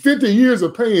in 50 years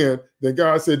of paying, then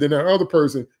God said, then that other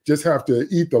person just have to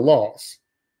eat the loss.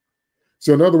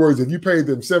 So in other words, if you paid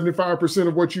them 75%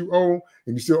 of what you owe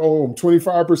and you still owe them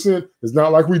 25%, it's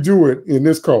not like we do it in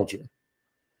this culture,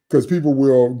 because people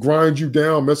will grind you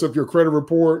down, mess up your credit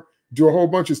report, do a whole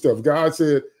bunch of stuff. God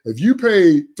said, if you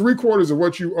pay 3/4 of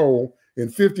what you owe in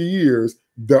 50 years,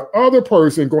 the other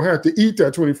person gonna have to eat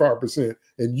that 25%,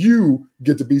 and you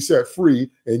get to be set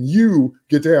free, and you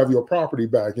get to have your property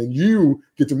back, and you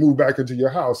get to move back into your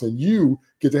house, and you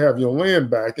get to have your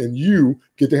land back, and you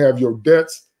get to have your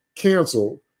debts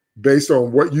canceled based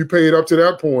on what you paid up to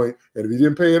that point. And if you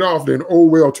didn't pay it off, then oh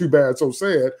well, too bad, so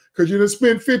sad, because you done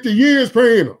spent 50 years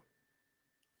paying them.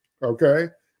 Okay,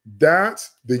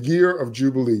 that's the year of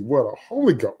Jubilee. What a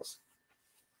Holy Ghost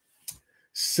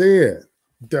said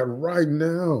that right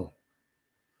now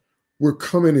we're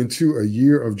coming into a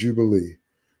year of Jubilee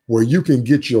where you can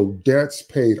get your debts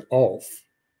paid off.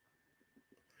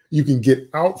 You can get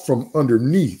out from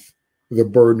underneath the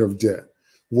burden of debt,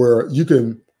 where you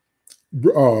can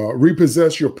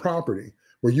repossess your property,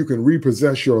 where you can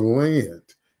repossess your land.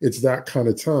 It's that kind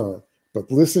of time. But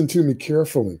listen to me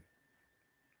carefully.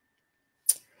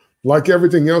 Like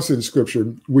everything else in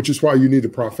Scripture, which is why you need the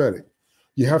prophetic,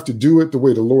 you have to do it the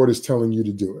way the Lord is telling you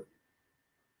to do it.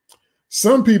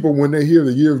 Some people, when they hear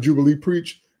the year of Jubilee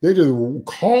preach, they just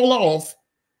haul off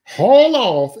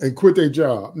and quit their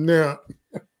job. Now,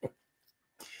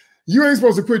 you ain't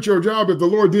supposed to quit your job if the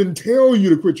Lord didn't tell you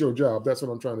to quit your job. That's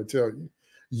what I'm trying to tell you.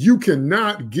 You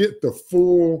cannot get the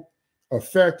full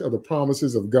effect of the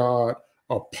promises of God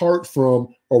apart from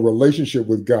a relationship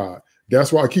with God.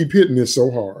 That's why I keep hitting this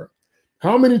so hard.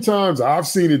 How many times, I've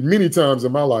seen it many times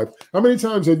in my life, how many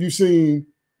times have you seen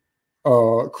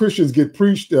Christians get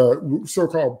preached,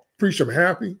 so-called preach them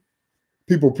happy?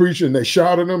 People preaching, they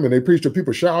shouted them, and they preached to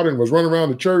people shouting, and was running around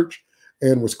the church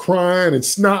and was crying and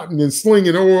snotting and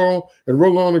slinging oil and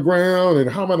rolling on the ground and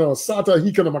hamana sata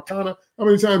hikana makana. How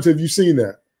many times have you seen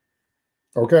that?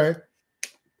 Okay.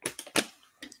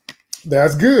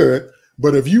 That's good.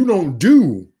 But if you don't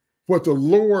do what the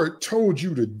Lord told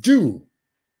you to do,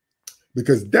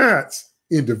 because that's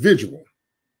individual.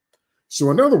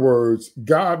 So in other words,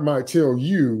 God might tell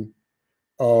you,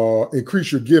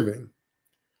 increase your giving.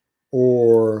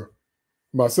 Or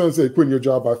my son said, quitting your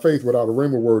job by faith without a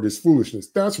rhema word is foolishness.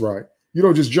 That's right. You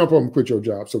don't just jump up and quit your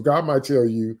job. So God might tell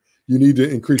you, you need to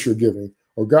increase your giving.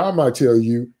 Or God might tell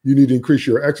you, you need to increase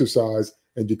your exercise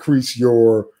and decrease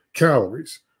your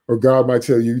calories. Or God might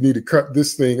tell you, you need to cut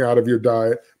this thing out of your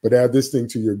diet, but add this thing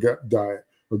to your diet.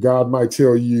 Or God might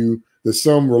tell you that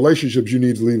some relationships you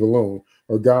need to leave alone.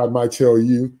 Or God might tell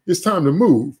you, it's time to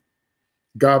move.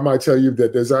 God might tell you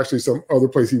that there's actually some other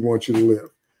place he wants you to live.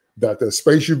 That the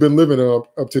space you've been living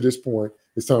up to this point,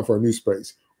 it's time for a new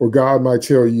space. Or God might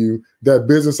tell you that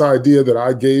business idea that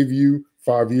I gave you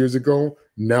 5 years ago,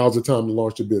 now's the time to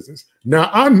launch the business. Now,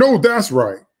 I know that's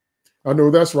right. I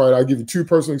know that's right. I'll give you two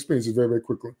personal experiences very, very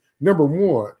quickly. Number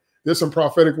one, there's some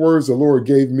prophetic words the Lord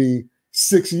gave me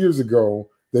 6 years ago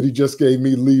that he just gave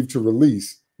me leave to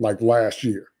release like last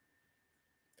year.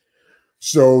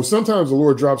 So sometimes the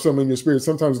Lord drops something in your spirit.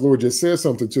 Sometimes the Lord just says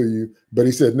something to you, but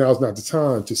he said, now's not the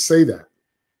time to say that.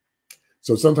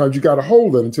 So sometimes you got to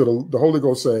hold it until the Holy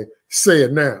Ghost say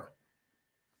it now.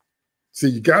 See,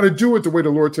 you got to do it the way the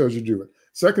Lord tells you to do it.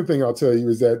 Second thing I'll tell you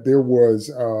is that there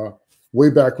was way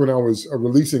back when I was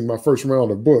releasing my first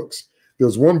round of books, there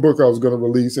was one book I was going to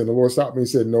release and the Lord stopped me and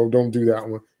said, no, don't do that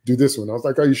one. Do this one. I was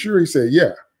like, are you sure? He said,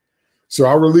 yeah. So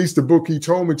I released the book he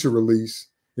told me to release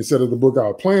instead of the book I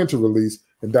had planned to release.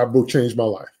 And that book changed my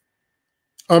life.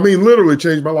 I mean, literally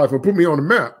changed my life and put me on the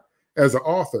map as an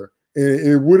author. And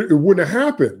it wouldn't have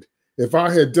happened if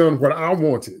I had done what I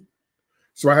wanted.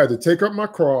 So I had to take up my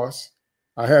cross.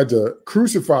 I had to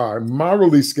crucify my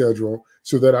release schedule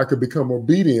so that I could become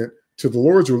obedient to the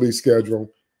Lord's release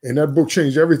schedule. And that book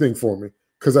changed everything for me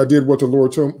because I did what the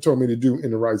Lord told me to do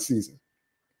in the right season.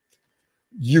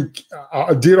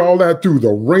 I did all that through the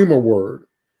Rhema word.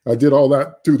 I did all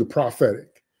that through the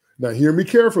prophetic. Now, hear me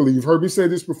carefully. You've heard me say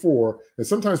this before, and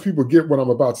sometimes people get what I'm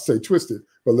about to say twisted,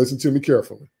 but listen to me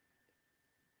carefully.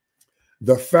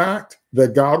 The fact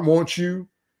that God wants you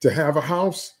to have a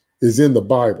house is in the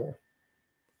Bible.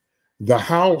 The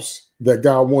house that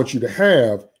God wants you to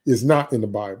have is not in the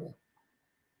Bible.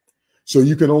 So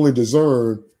you can only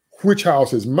discern which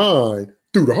house is mine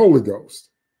through the Holy Ghost.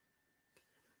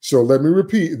 So let me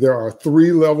repeat, there are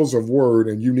 3 levels of word,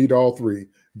 and you need all 3.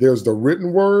 There's the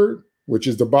written word, which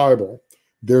is the Bible.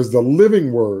 There's the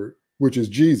living word, which is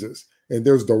Jesus. And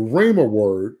there's the Rhema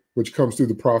word, which comes through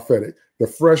the prophetic. The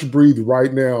fresh breathed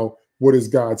right now, what is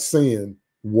God saying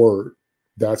word?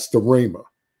 That's the Rhema.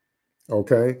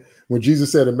 Okay? When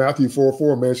Jesus said in Matthew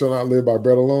 4:4, man shall not live by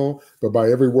bread alone, but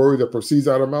by every word that proceeds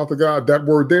out of the mouth of God, that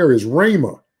word there is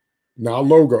Rhema, not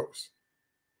logos.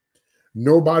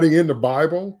 Nobody in the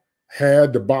Bible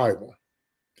had the Bible.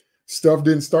 Stuff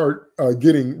didn't start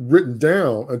getting written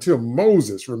down until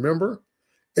Moses, remember?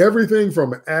 Everything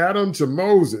from Adam to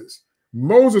Moses.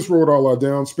 Moses wrote all that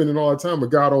down, spending all that time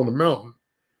with God on the mountain.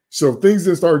 So things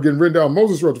didn't start getting written down.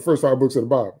 Moses wrote the first 5 books of the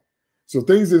Bible. So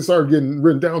things didn't start getting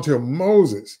written down till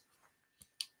Moses.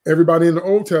 Everybody in the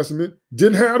Old Testament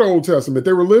didn't have the Old Testament.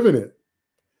 They were living it.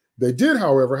 They did,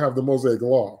 however, have the Mosaic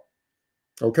Law,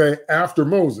 okay, after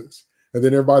Moses. And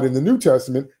then everybody in the New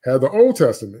Testament had the Old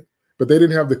Testament, but they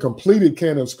didn't have the completed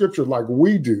canon of scripture like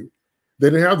we do. They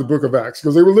didn't have the book of Acts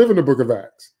because they were living the book of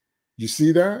Acts. You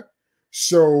see that?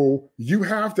 So you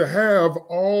have to have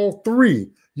all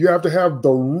 3. You have to have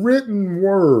the written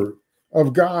word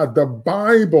of God, the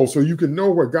Bible, so you can know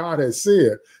what God has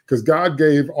said, because God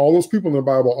gave all those people in the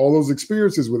Bible all those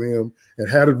experiences with him and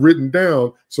had it written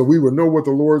down so we would know what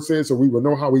the Lord said, so we would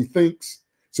know how he thinks,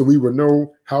 so we would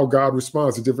know how God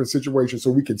responds to different situations,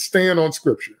 so we can stand on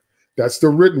scripture. That's the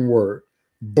written word.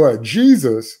 But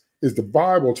Jesus is the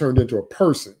Bible turned into a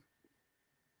person.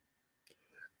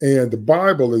 And the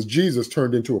Bible is Jesus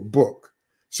turned into a book.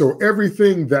 So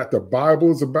everything that the Bible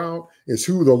is about is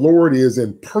who the Lord is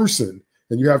in person.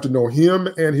 And you have to know him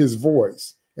and his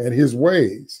voice and his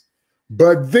ways.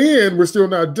 But then we're still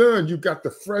not done. You've got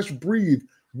the fresh breathe.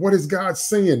 What is God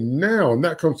saying now? And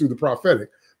that comes through the prophetic,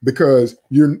 because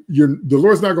the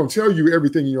Lord's not going to tell you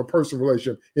everything in your personal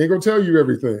relationship. He ain't going to tell you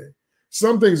everything.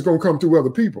 Some things going to come through other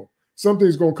people. Some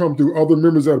things going to come through other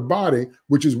members of the body,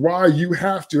 which is why you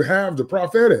have to have the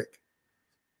prophetic.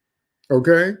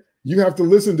 Okay? You have to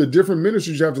listen to different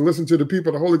ministries. You have to listen to the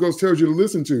people the Holy Ghost tells you to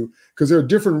listen to, because there are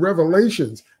different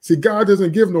revelations. See, God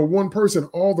doesn't give no one person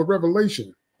all the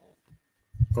revelation.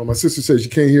 Oh, my sister says you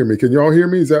can't hear me. Can you all hear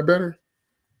me? Is that better?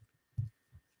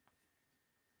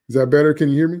 Is that better? Can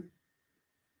you hear me?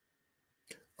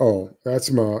 Oh,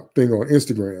 that's my thing on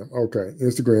Instagram. Okay.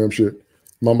 Instagram should,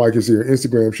 my mic is here.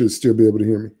 Instagram should still be able to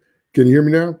hear me. Can you hear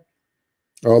me now?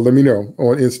 Let me know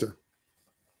on Insta.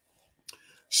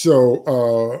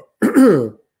 So,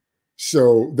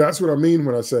 so that's what I mean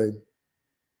when I say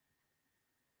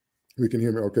we can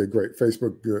hear me. Okay, great.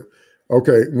 Facebook, good.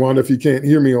 Okay, Wanda, if you can't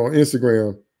hear me on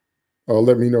Instagram,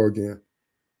 let me know again.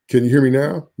 Can you hear me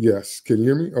now? Yes. Can you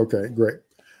hear me? Okay, great.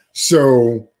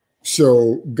 So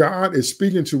God is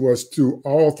speaking to us through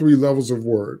all three levels of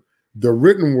word: the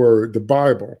written word, the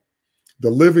Bible, the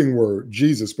living word,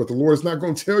 Jesus. But the Lord is not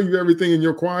going to tell you everything in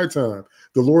your quiet time.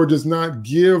 The Lord does not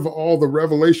give all the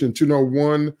revelation to no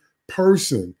one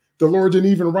person. The Lord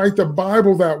didn't even write the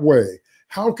Bible that way.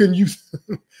 How can you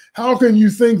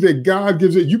think that God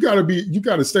gives it? You got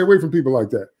to stay away from people like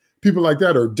that. People like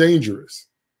that are dangerous.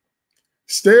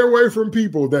 Stay away from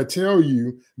people that tell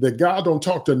you that God don't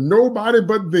talk to nobody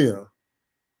but them.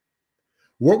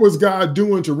 What was God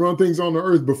doing to run things on the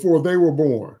earth before they were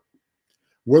born?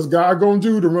 What's God going to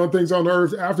do to run things on the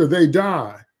earth after they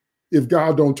die if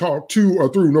God don't talk to or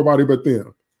through nobody but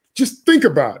them? Just think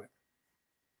about it.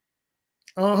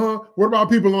 What about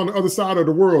people on the other side of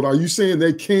the world? Are you saying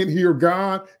they can't hear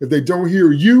God if they don't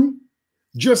hear you?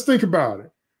 Just think about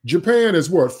it. Japan is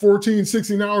what, 14,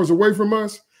 16 hours away from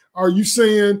us? Are you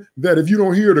saying that if you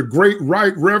don't hear the great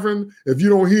right reverend, if you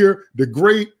don't hear the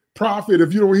great prophet,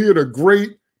 if you don't hear the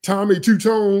great Tommy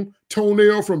Two-Tone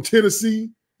Toenail from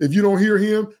Tennessee, if you don't hear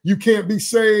him, you can't be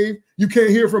saved? You can't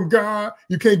hear from God?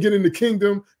 You can't get in the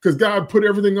kingdom because God put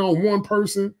everything on one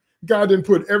person? God didn't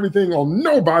put everything on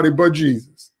nobody but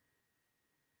Jesus.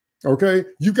 Okay?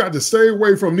 You got to stay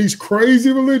away from these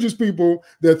crazy religious people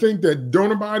that think that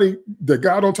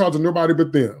God don't talk to nobody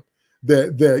but them.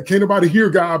 That can't nobody hear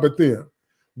God but them.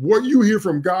 What you hear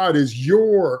from God is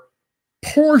your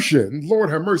portion.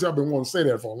 Lord have mercy, I've been wanting to say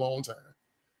that for a long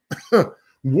time.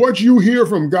 What you hear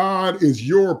from God is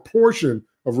your portion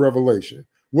of revelation.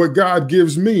 What God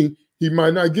gives me, he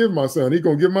might not give my son. He's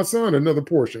going to give my son another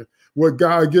portion. What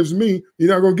God gives me, he's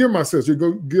not going to give my sister. He's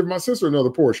going to give my sister another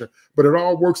portion. But it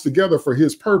all works together for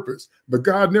his purpose. But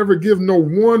God never gives no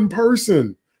one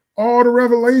person all the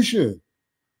revelation.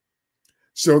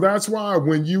 So that's why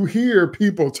when you hear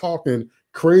people talking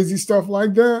crazy stuff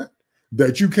like that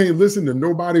you can't listen to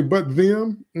nobody but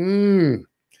them,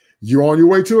 you're on your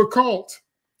way to a cult.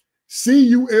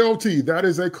 CULT, that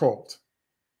is a cult.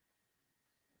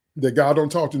 That God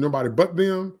don't talk to nobody but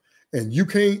them, and you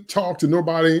can't talk to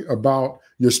nobody about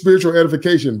your spiritual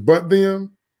edification but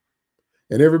them,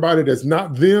 and everybody that's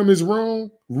not them is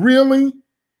wrong? Really?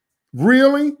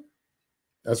 Really?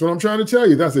 That's what I'm trying to tell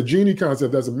you. That's a genie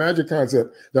concept. That's a magic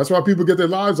concept. That's why people get their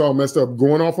lives all messed up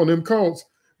going off on them cults.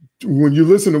 When you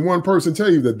listen to one person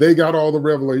tell you that they got all the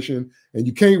revelation and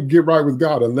you can't get right with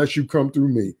God unless you come through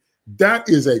me. That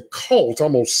is a cult.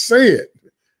 I'm going to say it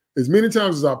as many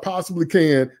times as I possibly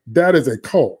can. That is a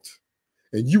cult.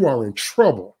 And you are in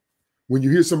trouble when you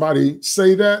hear somebody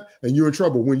say that, and you're in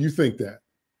trouble when you think that.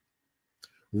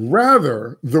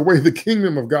 Rather, the way the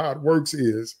kingdom of God works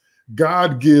is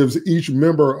God gives each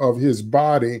member of his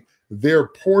body their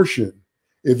portion.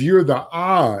 If you're the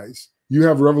eyes, you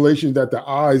have revelation that the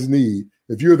eyes need.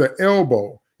 If you're the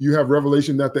elbow, you have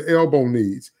revelation that the elbow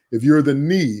needs. If you're the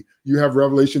knee, you have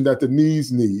revelation that the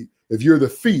knees need. If you're the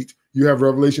feet, you have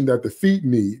revelation that the feet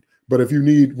need. But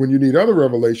when you need other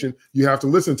revelation, you have to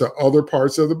listen to other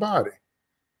parts of the body.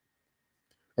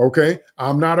 Okay,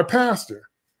 I'm not a pastor.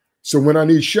 So when I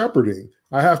need shepherding,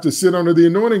 I have to sit under the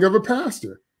anointing of a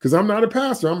pastor because I'm not a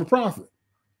pastor, I'm a prophet.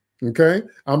 Okay,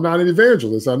 I'm not an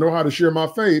evangelist. I know how to share my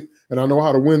faith and I know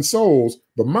how to win souls,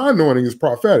 but my anointing is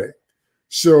prophetic.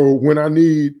 So when I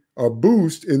need a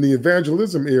boost in the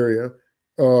evangelism area,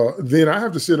 then I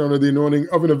have to sit under the anointing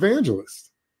of an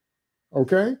evangelist.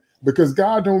 Okay, because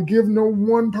God don't give no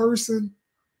one person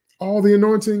all the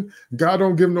anointing. God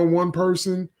don't give no one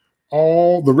person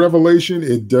all the revelation.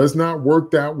 It does not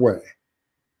work that way.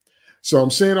 So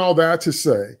I'm saying all that to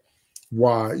say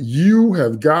why you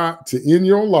have got to, in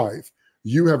your life,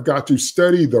 you have got to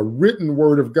study the written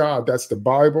word of God. That's the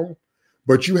Bible.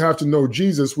 But you have to know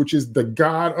Jesus, which is the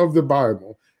God of the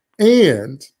Bible.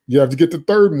 And you have to get the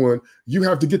third one. You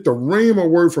have to get the rhema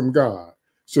word from God.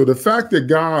 So the fact that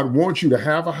God wants you to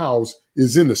have a house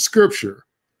is in the scripture.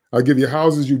 I'll give you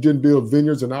houses you didn't build,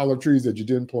 vineyards and olive trees that you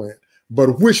didn't plant.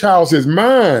 But which house is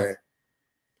mine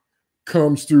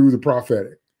comes through the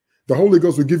prophetic. The Holy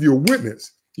Ghost will give you a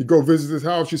witness. You go visit this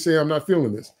house, you say, I'm not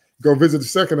feeling this. Go visit the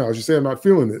second house, you say, I'm not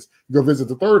feeling this. You go visit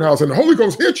the third house, and the Holy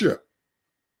Ghost hits you.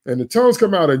 And the tongues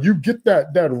come out, and you get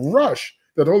that rush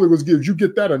that the Holy Ghost gives, you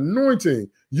get that anointing.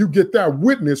 You get that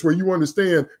witness where you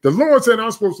understand the Lord said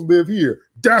I'm supposed to live here.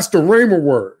 That's the Rhema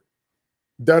word.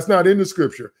 That's not in the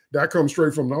scripture. That comes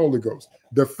straight from the Holy Ghost.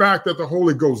 The fact that the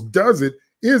Holy Ghost does it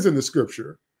is in the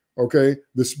scripture. Okay.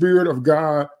 The Spirit of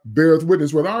God beareth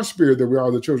witness with our spirit that we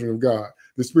are the children of God.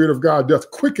 The Spirit of God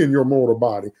doth quicken your mortal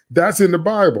body. That's in the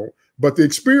Bible. But the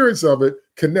experience of it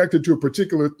connected to a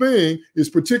particular thing is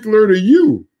particular to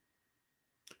you.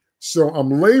 So I'm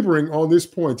laboring on this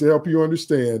point to help you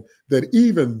understand that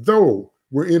even though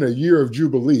we're in a year of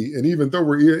Jubilee, and even though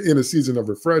we're in a season of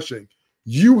refreshing,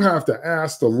 you have to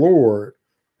ask the Lord,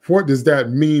 what does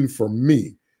that mean for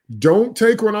me? Don't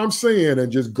take what I'm saying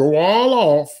and just go all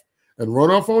off and run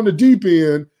off on the deep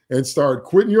end and start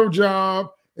quitting your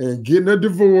job and getting a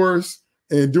divorce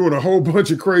and doing a whole bunch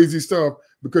of crazy stuff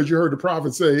because you heard the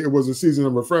prophet say it was a season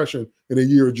of refreshing in a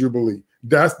year of Jubilee.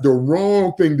 That's the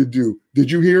wrong thing to do. Did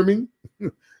you hear me?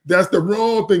 That's the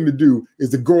wrong thing to do, is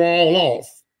to go all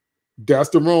off. That's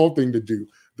the wrong thing to do.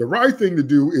 The right thing to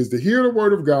do is to hear the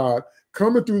word of God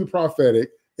coming through the prophetic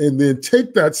and then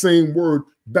take that same word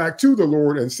back to the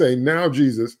Lord and say, now,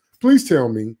 Jesus, please tell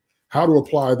me how to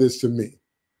apply this to me.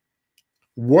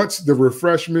 What's the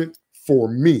refreshment for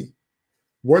me?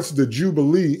 What's the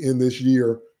Jubilee in this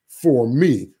year for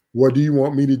me? What do you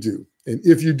want me to do? And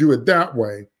if you do it that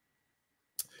way,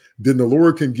 then the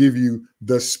Lord can give you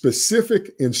the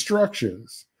specific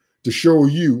instructions to show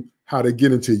you how to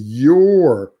get into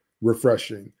your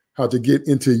refreshing, how to get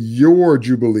into your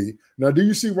Jubilee. Now, do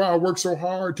you see why I work so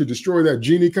hard to destroy that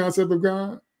genie concept of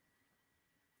God?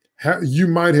 You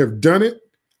might have done it.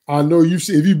 I know you've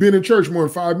seen, if you've been in church more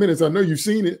than 5 minutes, I know you've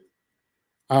seen it.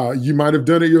 You might have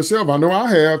done it yourself. I know I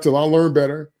have till I learn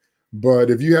better. But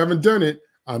if you haven't done it,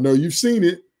 I know you've seen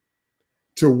it,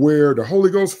 to where the Holy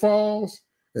Ghost falls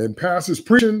and passes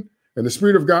preaching and the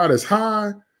Spirit of God is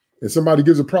high and somebody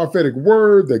gives a prophetic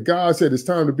word that God said it's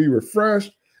time to be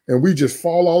refreshed, and we just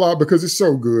fall all out because it's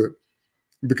so good.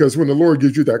 Because when the Lord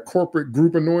gives you that corporate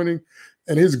group anointing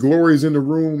and his glory is in the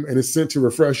room and it's sent to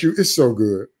refresh you, it's so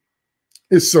good.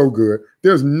 It's so good.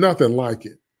 There's nothing like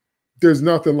it. There's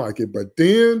nothing like it. But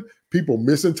then people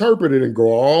misinterpret it and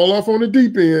go all off on the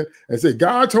deep end and say,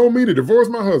 God told me to divorce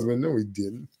my husband. No, he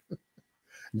didn't.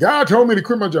 God told me to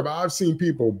quit my job. I've seen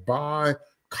people buy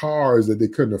cars that they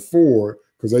couldn't afford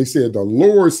because they said the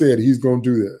Lord said he's going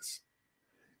to do this.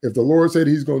 If the Lord said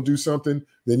he's going to do something,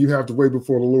 then you have to wait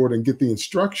before the Lord and get the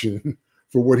instruction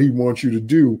for what he wants you to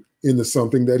do into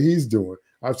something that he's doing.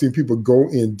 I've seen people go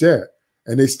in debt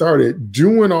and they started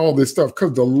doing all this stuff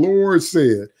because the Lord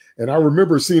said. And I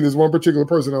remember seeing this one particular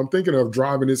person I'm thinking of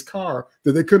driving his car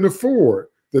that they couldn't afford,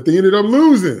 that they ended up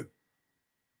losing.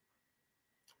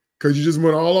 Because you just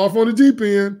went all off on the deep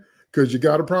end because you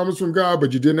got a promise from God,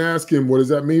 but you didn't ask him, what does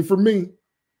that mean for me?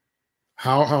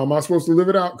 How am I supposed to live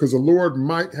it out? Because the Lord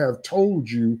might have told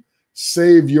you,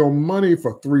 save your money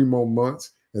for 3 more months,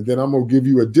 and then I'm going to give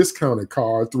you a discounted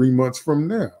car 3 months from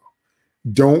now.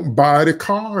 Don't buy the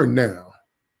car now.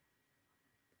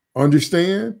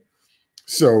 Understand?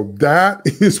 So that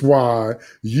is why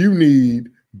you need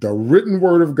the written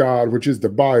word of God, which is the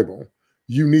Bible.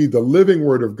 You need the living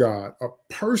word of God, a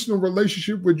personal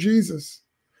relationship with Jesus,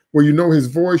 where you know his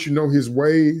voice, you know his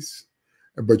ways,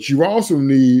 but you also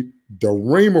need the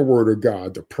Rhema word of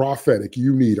God, the prophetic.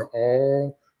 You need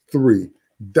all three.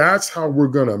 That's how we're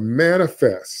going to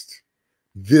manifest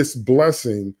this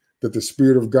blessing that the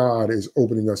Spirit of God is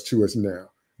opening us to us now.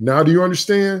 Now, do you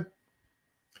understand?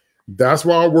 That's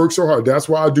why I work so hard. That's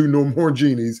why I do no more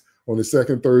Genies on the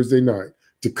second Thursday night,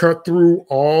 to cut through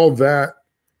all that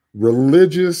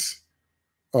religious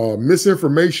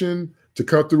misinformation, to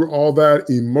cut through all that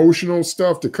emotional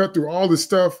stuff, to cut through all the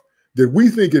stuff that we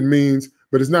think it means,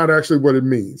 but it's not actually what it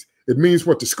means. It means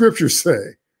what the scriptures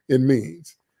say it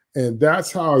means. And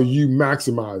that's how you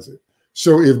maximize it.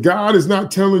 So if God is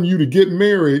not telling you to get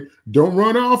married, don't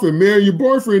run off and marry your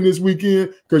boyfriend this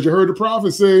weekend because you heard the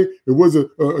prophet say it was a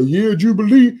year of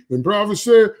Jubilee, and prophet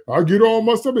said, I'll get all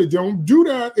my stuff. Don't do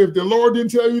that. If the Lord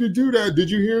didn't tell you to do that, did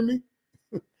you hear me?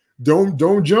 Don't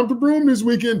jump the broom this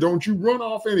weekend. Don't you run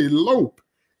off and elope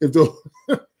if the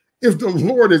if the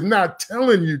Lord is not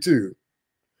telling you to.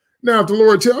 Now, if the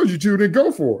Lord tells you to, then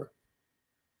go for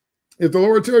it. If the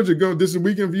Lord tells you, go, this is a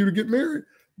weekend for you to get married,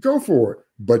 go for it.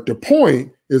 But the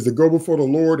point is to go before the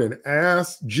Lord and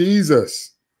ask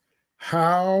Jesus,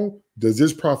 how does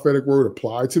this prophetic word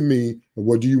apply to me? And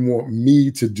what do you want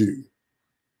me to do?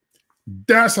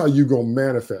 That's how you're going to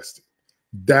manifest it.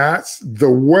 That's the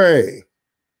way.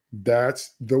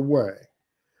 That's the way.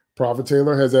 Prophet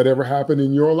Taylor, has that ever happened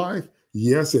in your life?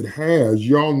 Yes, it has.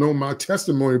 Y'all know my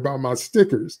testimony about my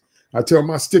stickers. I tell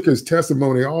my stickers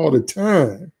testimony all the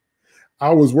time.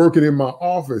 I was working in my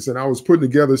office and I was putting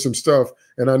together some stuff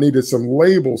and I needed some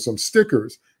labels, some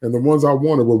stickers, and the ones I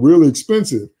wanted were really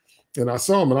expensive. And I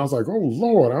saw them and I was like, oh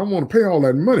Lord, I don't want to pay all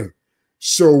that money.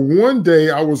 So one day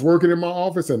I was working in my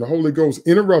office and the Holy Ghost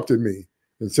interrupted me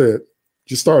and said,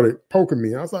 just started poking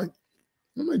me. I'm like,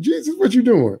 Jesus, what you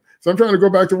doing? So I'm trying to go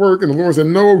back to work. And the Lord said,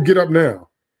 no, get up now.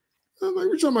 I'm like,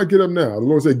 what you talking about get up now? The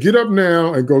Lord said, get up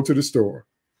now and go to the store.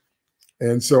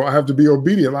 And so I have to be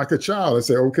obedient like a child and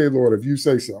say, okay, Lord, if you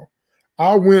say so.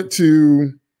 I went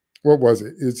to, what was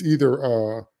it? It's either,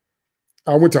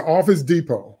 I went to Office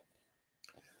Depot.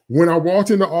 When I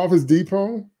walked into Office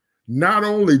Depot, not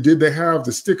only did they have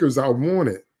the stickers I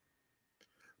wanted,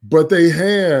 but they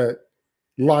had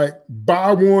like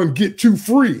buy one, get two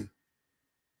free.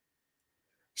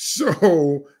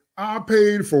 So I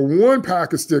paid for one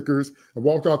pack of stickers and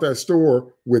walked out that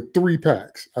store with 3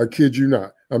 packs. I kid you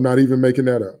not. I'm not even making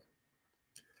that up.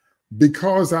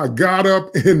 Because I got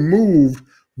up and moved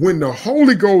when the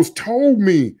Holy Ghost told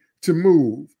me to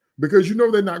move. Because you know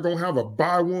they're not going to have a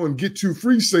buy one, get two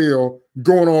free sale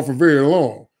going on for very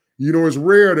long. You know, it's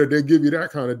rare that they give you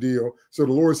that kind of deal. So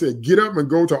the Lord said, get up and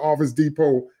go to Office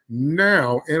Depot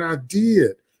now. And I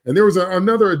did. And there was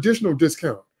another additional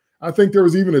discount. I think there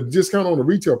was even a discount on the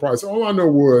retail price. All I know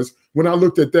was when I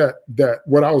looked at that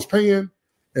what I was paying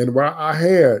and what I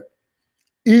had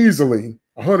easily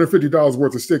 $150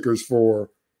 worth of stickers for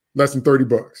less than 30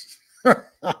 bucks.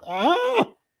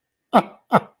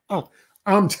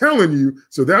 I'm telling you.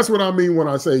 So that's what I mean when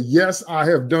I say, yes, I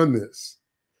have done this.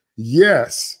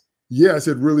 Yes. Yes,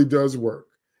 it really does work.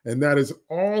 And that is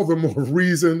all the more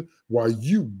reason why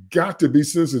you got to be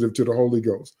sensitive to the Holy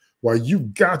Ghost, why you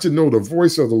got to know the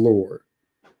voice of the Lord,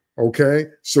 okay?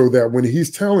 So that when he's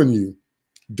telling you,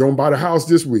 don't buy the house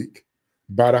this week,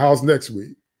 buy the house next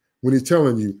week. When he's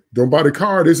telling you, don't buy the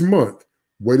car this month,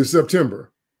 wait till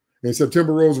September. And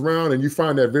September rolls around and you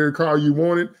find that very car you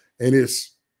wanted and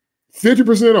it's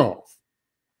 50% off.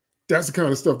 That's the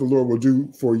kind of stuff the Lord will do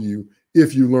for you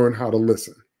if you learn how to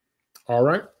listen. All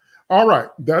right. All right.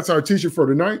 That's our teaching for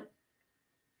tonight.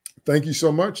 Thank you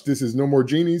so much. This is No More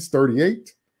Genies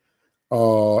 38.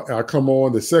 I come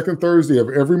on the second Thursday of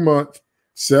every month,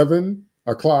 7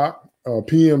 o'clock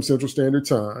p.m. Central Standard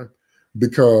Time,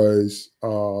 because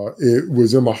it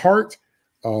was in my heart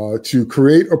to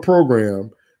create a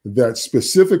program that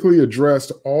specifically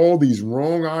addressed all these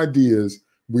wrong ideas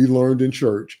we learned in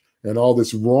church and all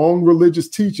this wrong religious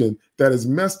teaching that has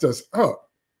messed us up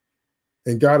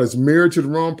and got us married to the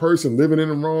wrong person, living in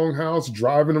the wrong house,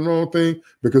 driving the wrong thing,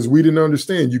 because we didn't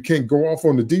understand. You can't go off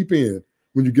on the deep end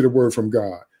when you get a word from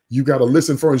God. You got to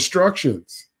listen for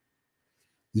instructions.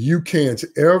 You can't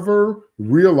ever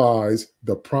realize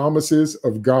the promises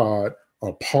of God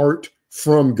apart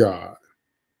from God.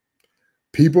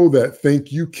 People that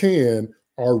think you can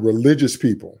are religious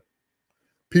people.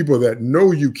 People that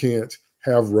know you can't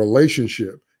have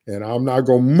relationship. And I'm not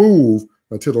going to move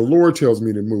until the Lord tells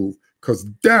me to move, because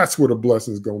that's where the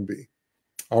blessing is going to be.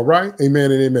 All right.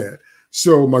 Amen and amen.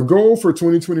 So my goal for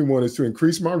 2021 is to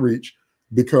increase my reach,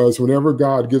 because whenever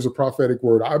God gives a prophetic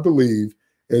word, I believe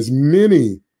as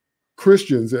many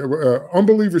Christians,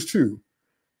 unbelievers too,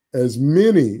 as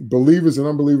many believers and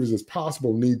unbelievers as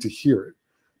possible need to hear it,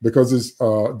 because it's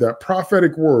that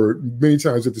prophetic word, many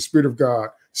times that the Spirit of God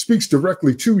speaks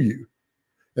directly to you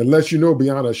and lets you know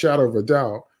beyond a shadow of a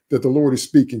doubt that the Lord is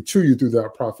speaking to you through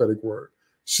that prophetic word.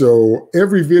 So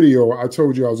every video, I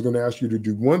told you I was going to ask you to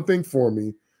do one thing for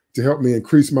me to help me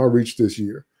increase my reach this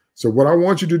year. So what I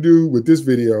want you to do with this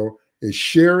video is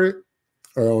share it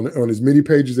on as many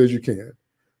pages as you can.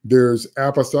 There's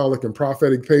apostolic and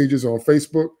prophetic pages on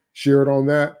Facebook. Share it on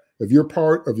that. If you're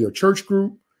part of your church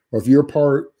group, or if you're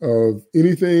part of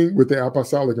anything with the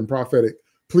apostolic and prophetic,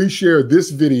 please share this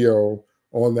video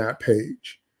on that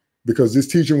page, because this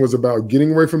teaching was about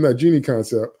getting away from that genie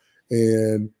concept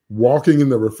and walking in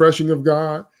the refreshing of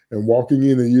God and walking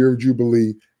in the year of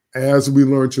Jubilee as we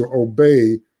learn to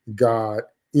obey God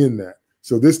in that.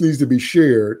 So this needs to be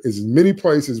shared as many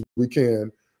places as we can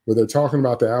where they're talking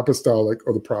about the apostolic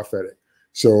or the prophetic.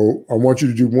 So I want you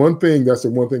to do one thing. That's the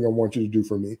one thing I want you to do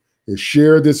for me, is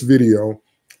share this video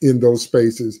in those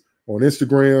spaces on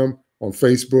Instagram, on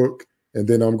Facebook, and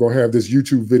then I'm going to have this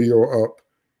YouTube video up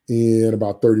in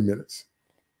about 30 minutes.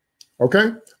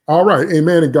 Okay. All right.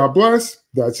 Amen. And God bless.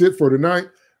 That's it for tonight.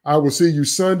 I will see you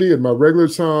Sunday at my regular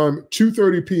time,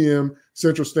 2:30 p.m.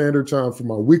 Central Standard Time, for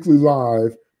my weekly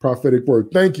live prophetic word.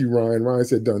 Thank you, Ryan. Ryan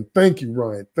said done. Thank you,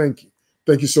 Ryan. Thank you.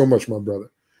 Thank you so much, my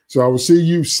brother. So I will see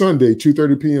you Sunday,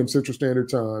 2:30 p.m. Central Standard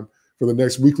Time, for the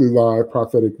next weekly live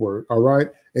prophetic word. All right.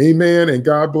 Amen. And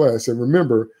God bless. And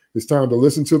remember, it's time to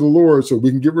listen to the Lord so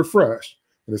we can get refreshed.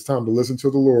 And it's time to listen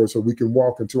to the Lord so we can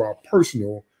walk into our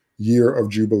personal year of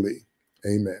Jubilee.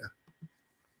 Amen.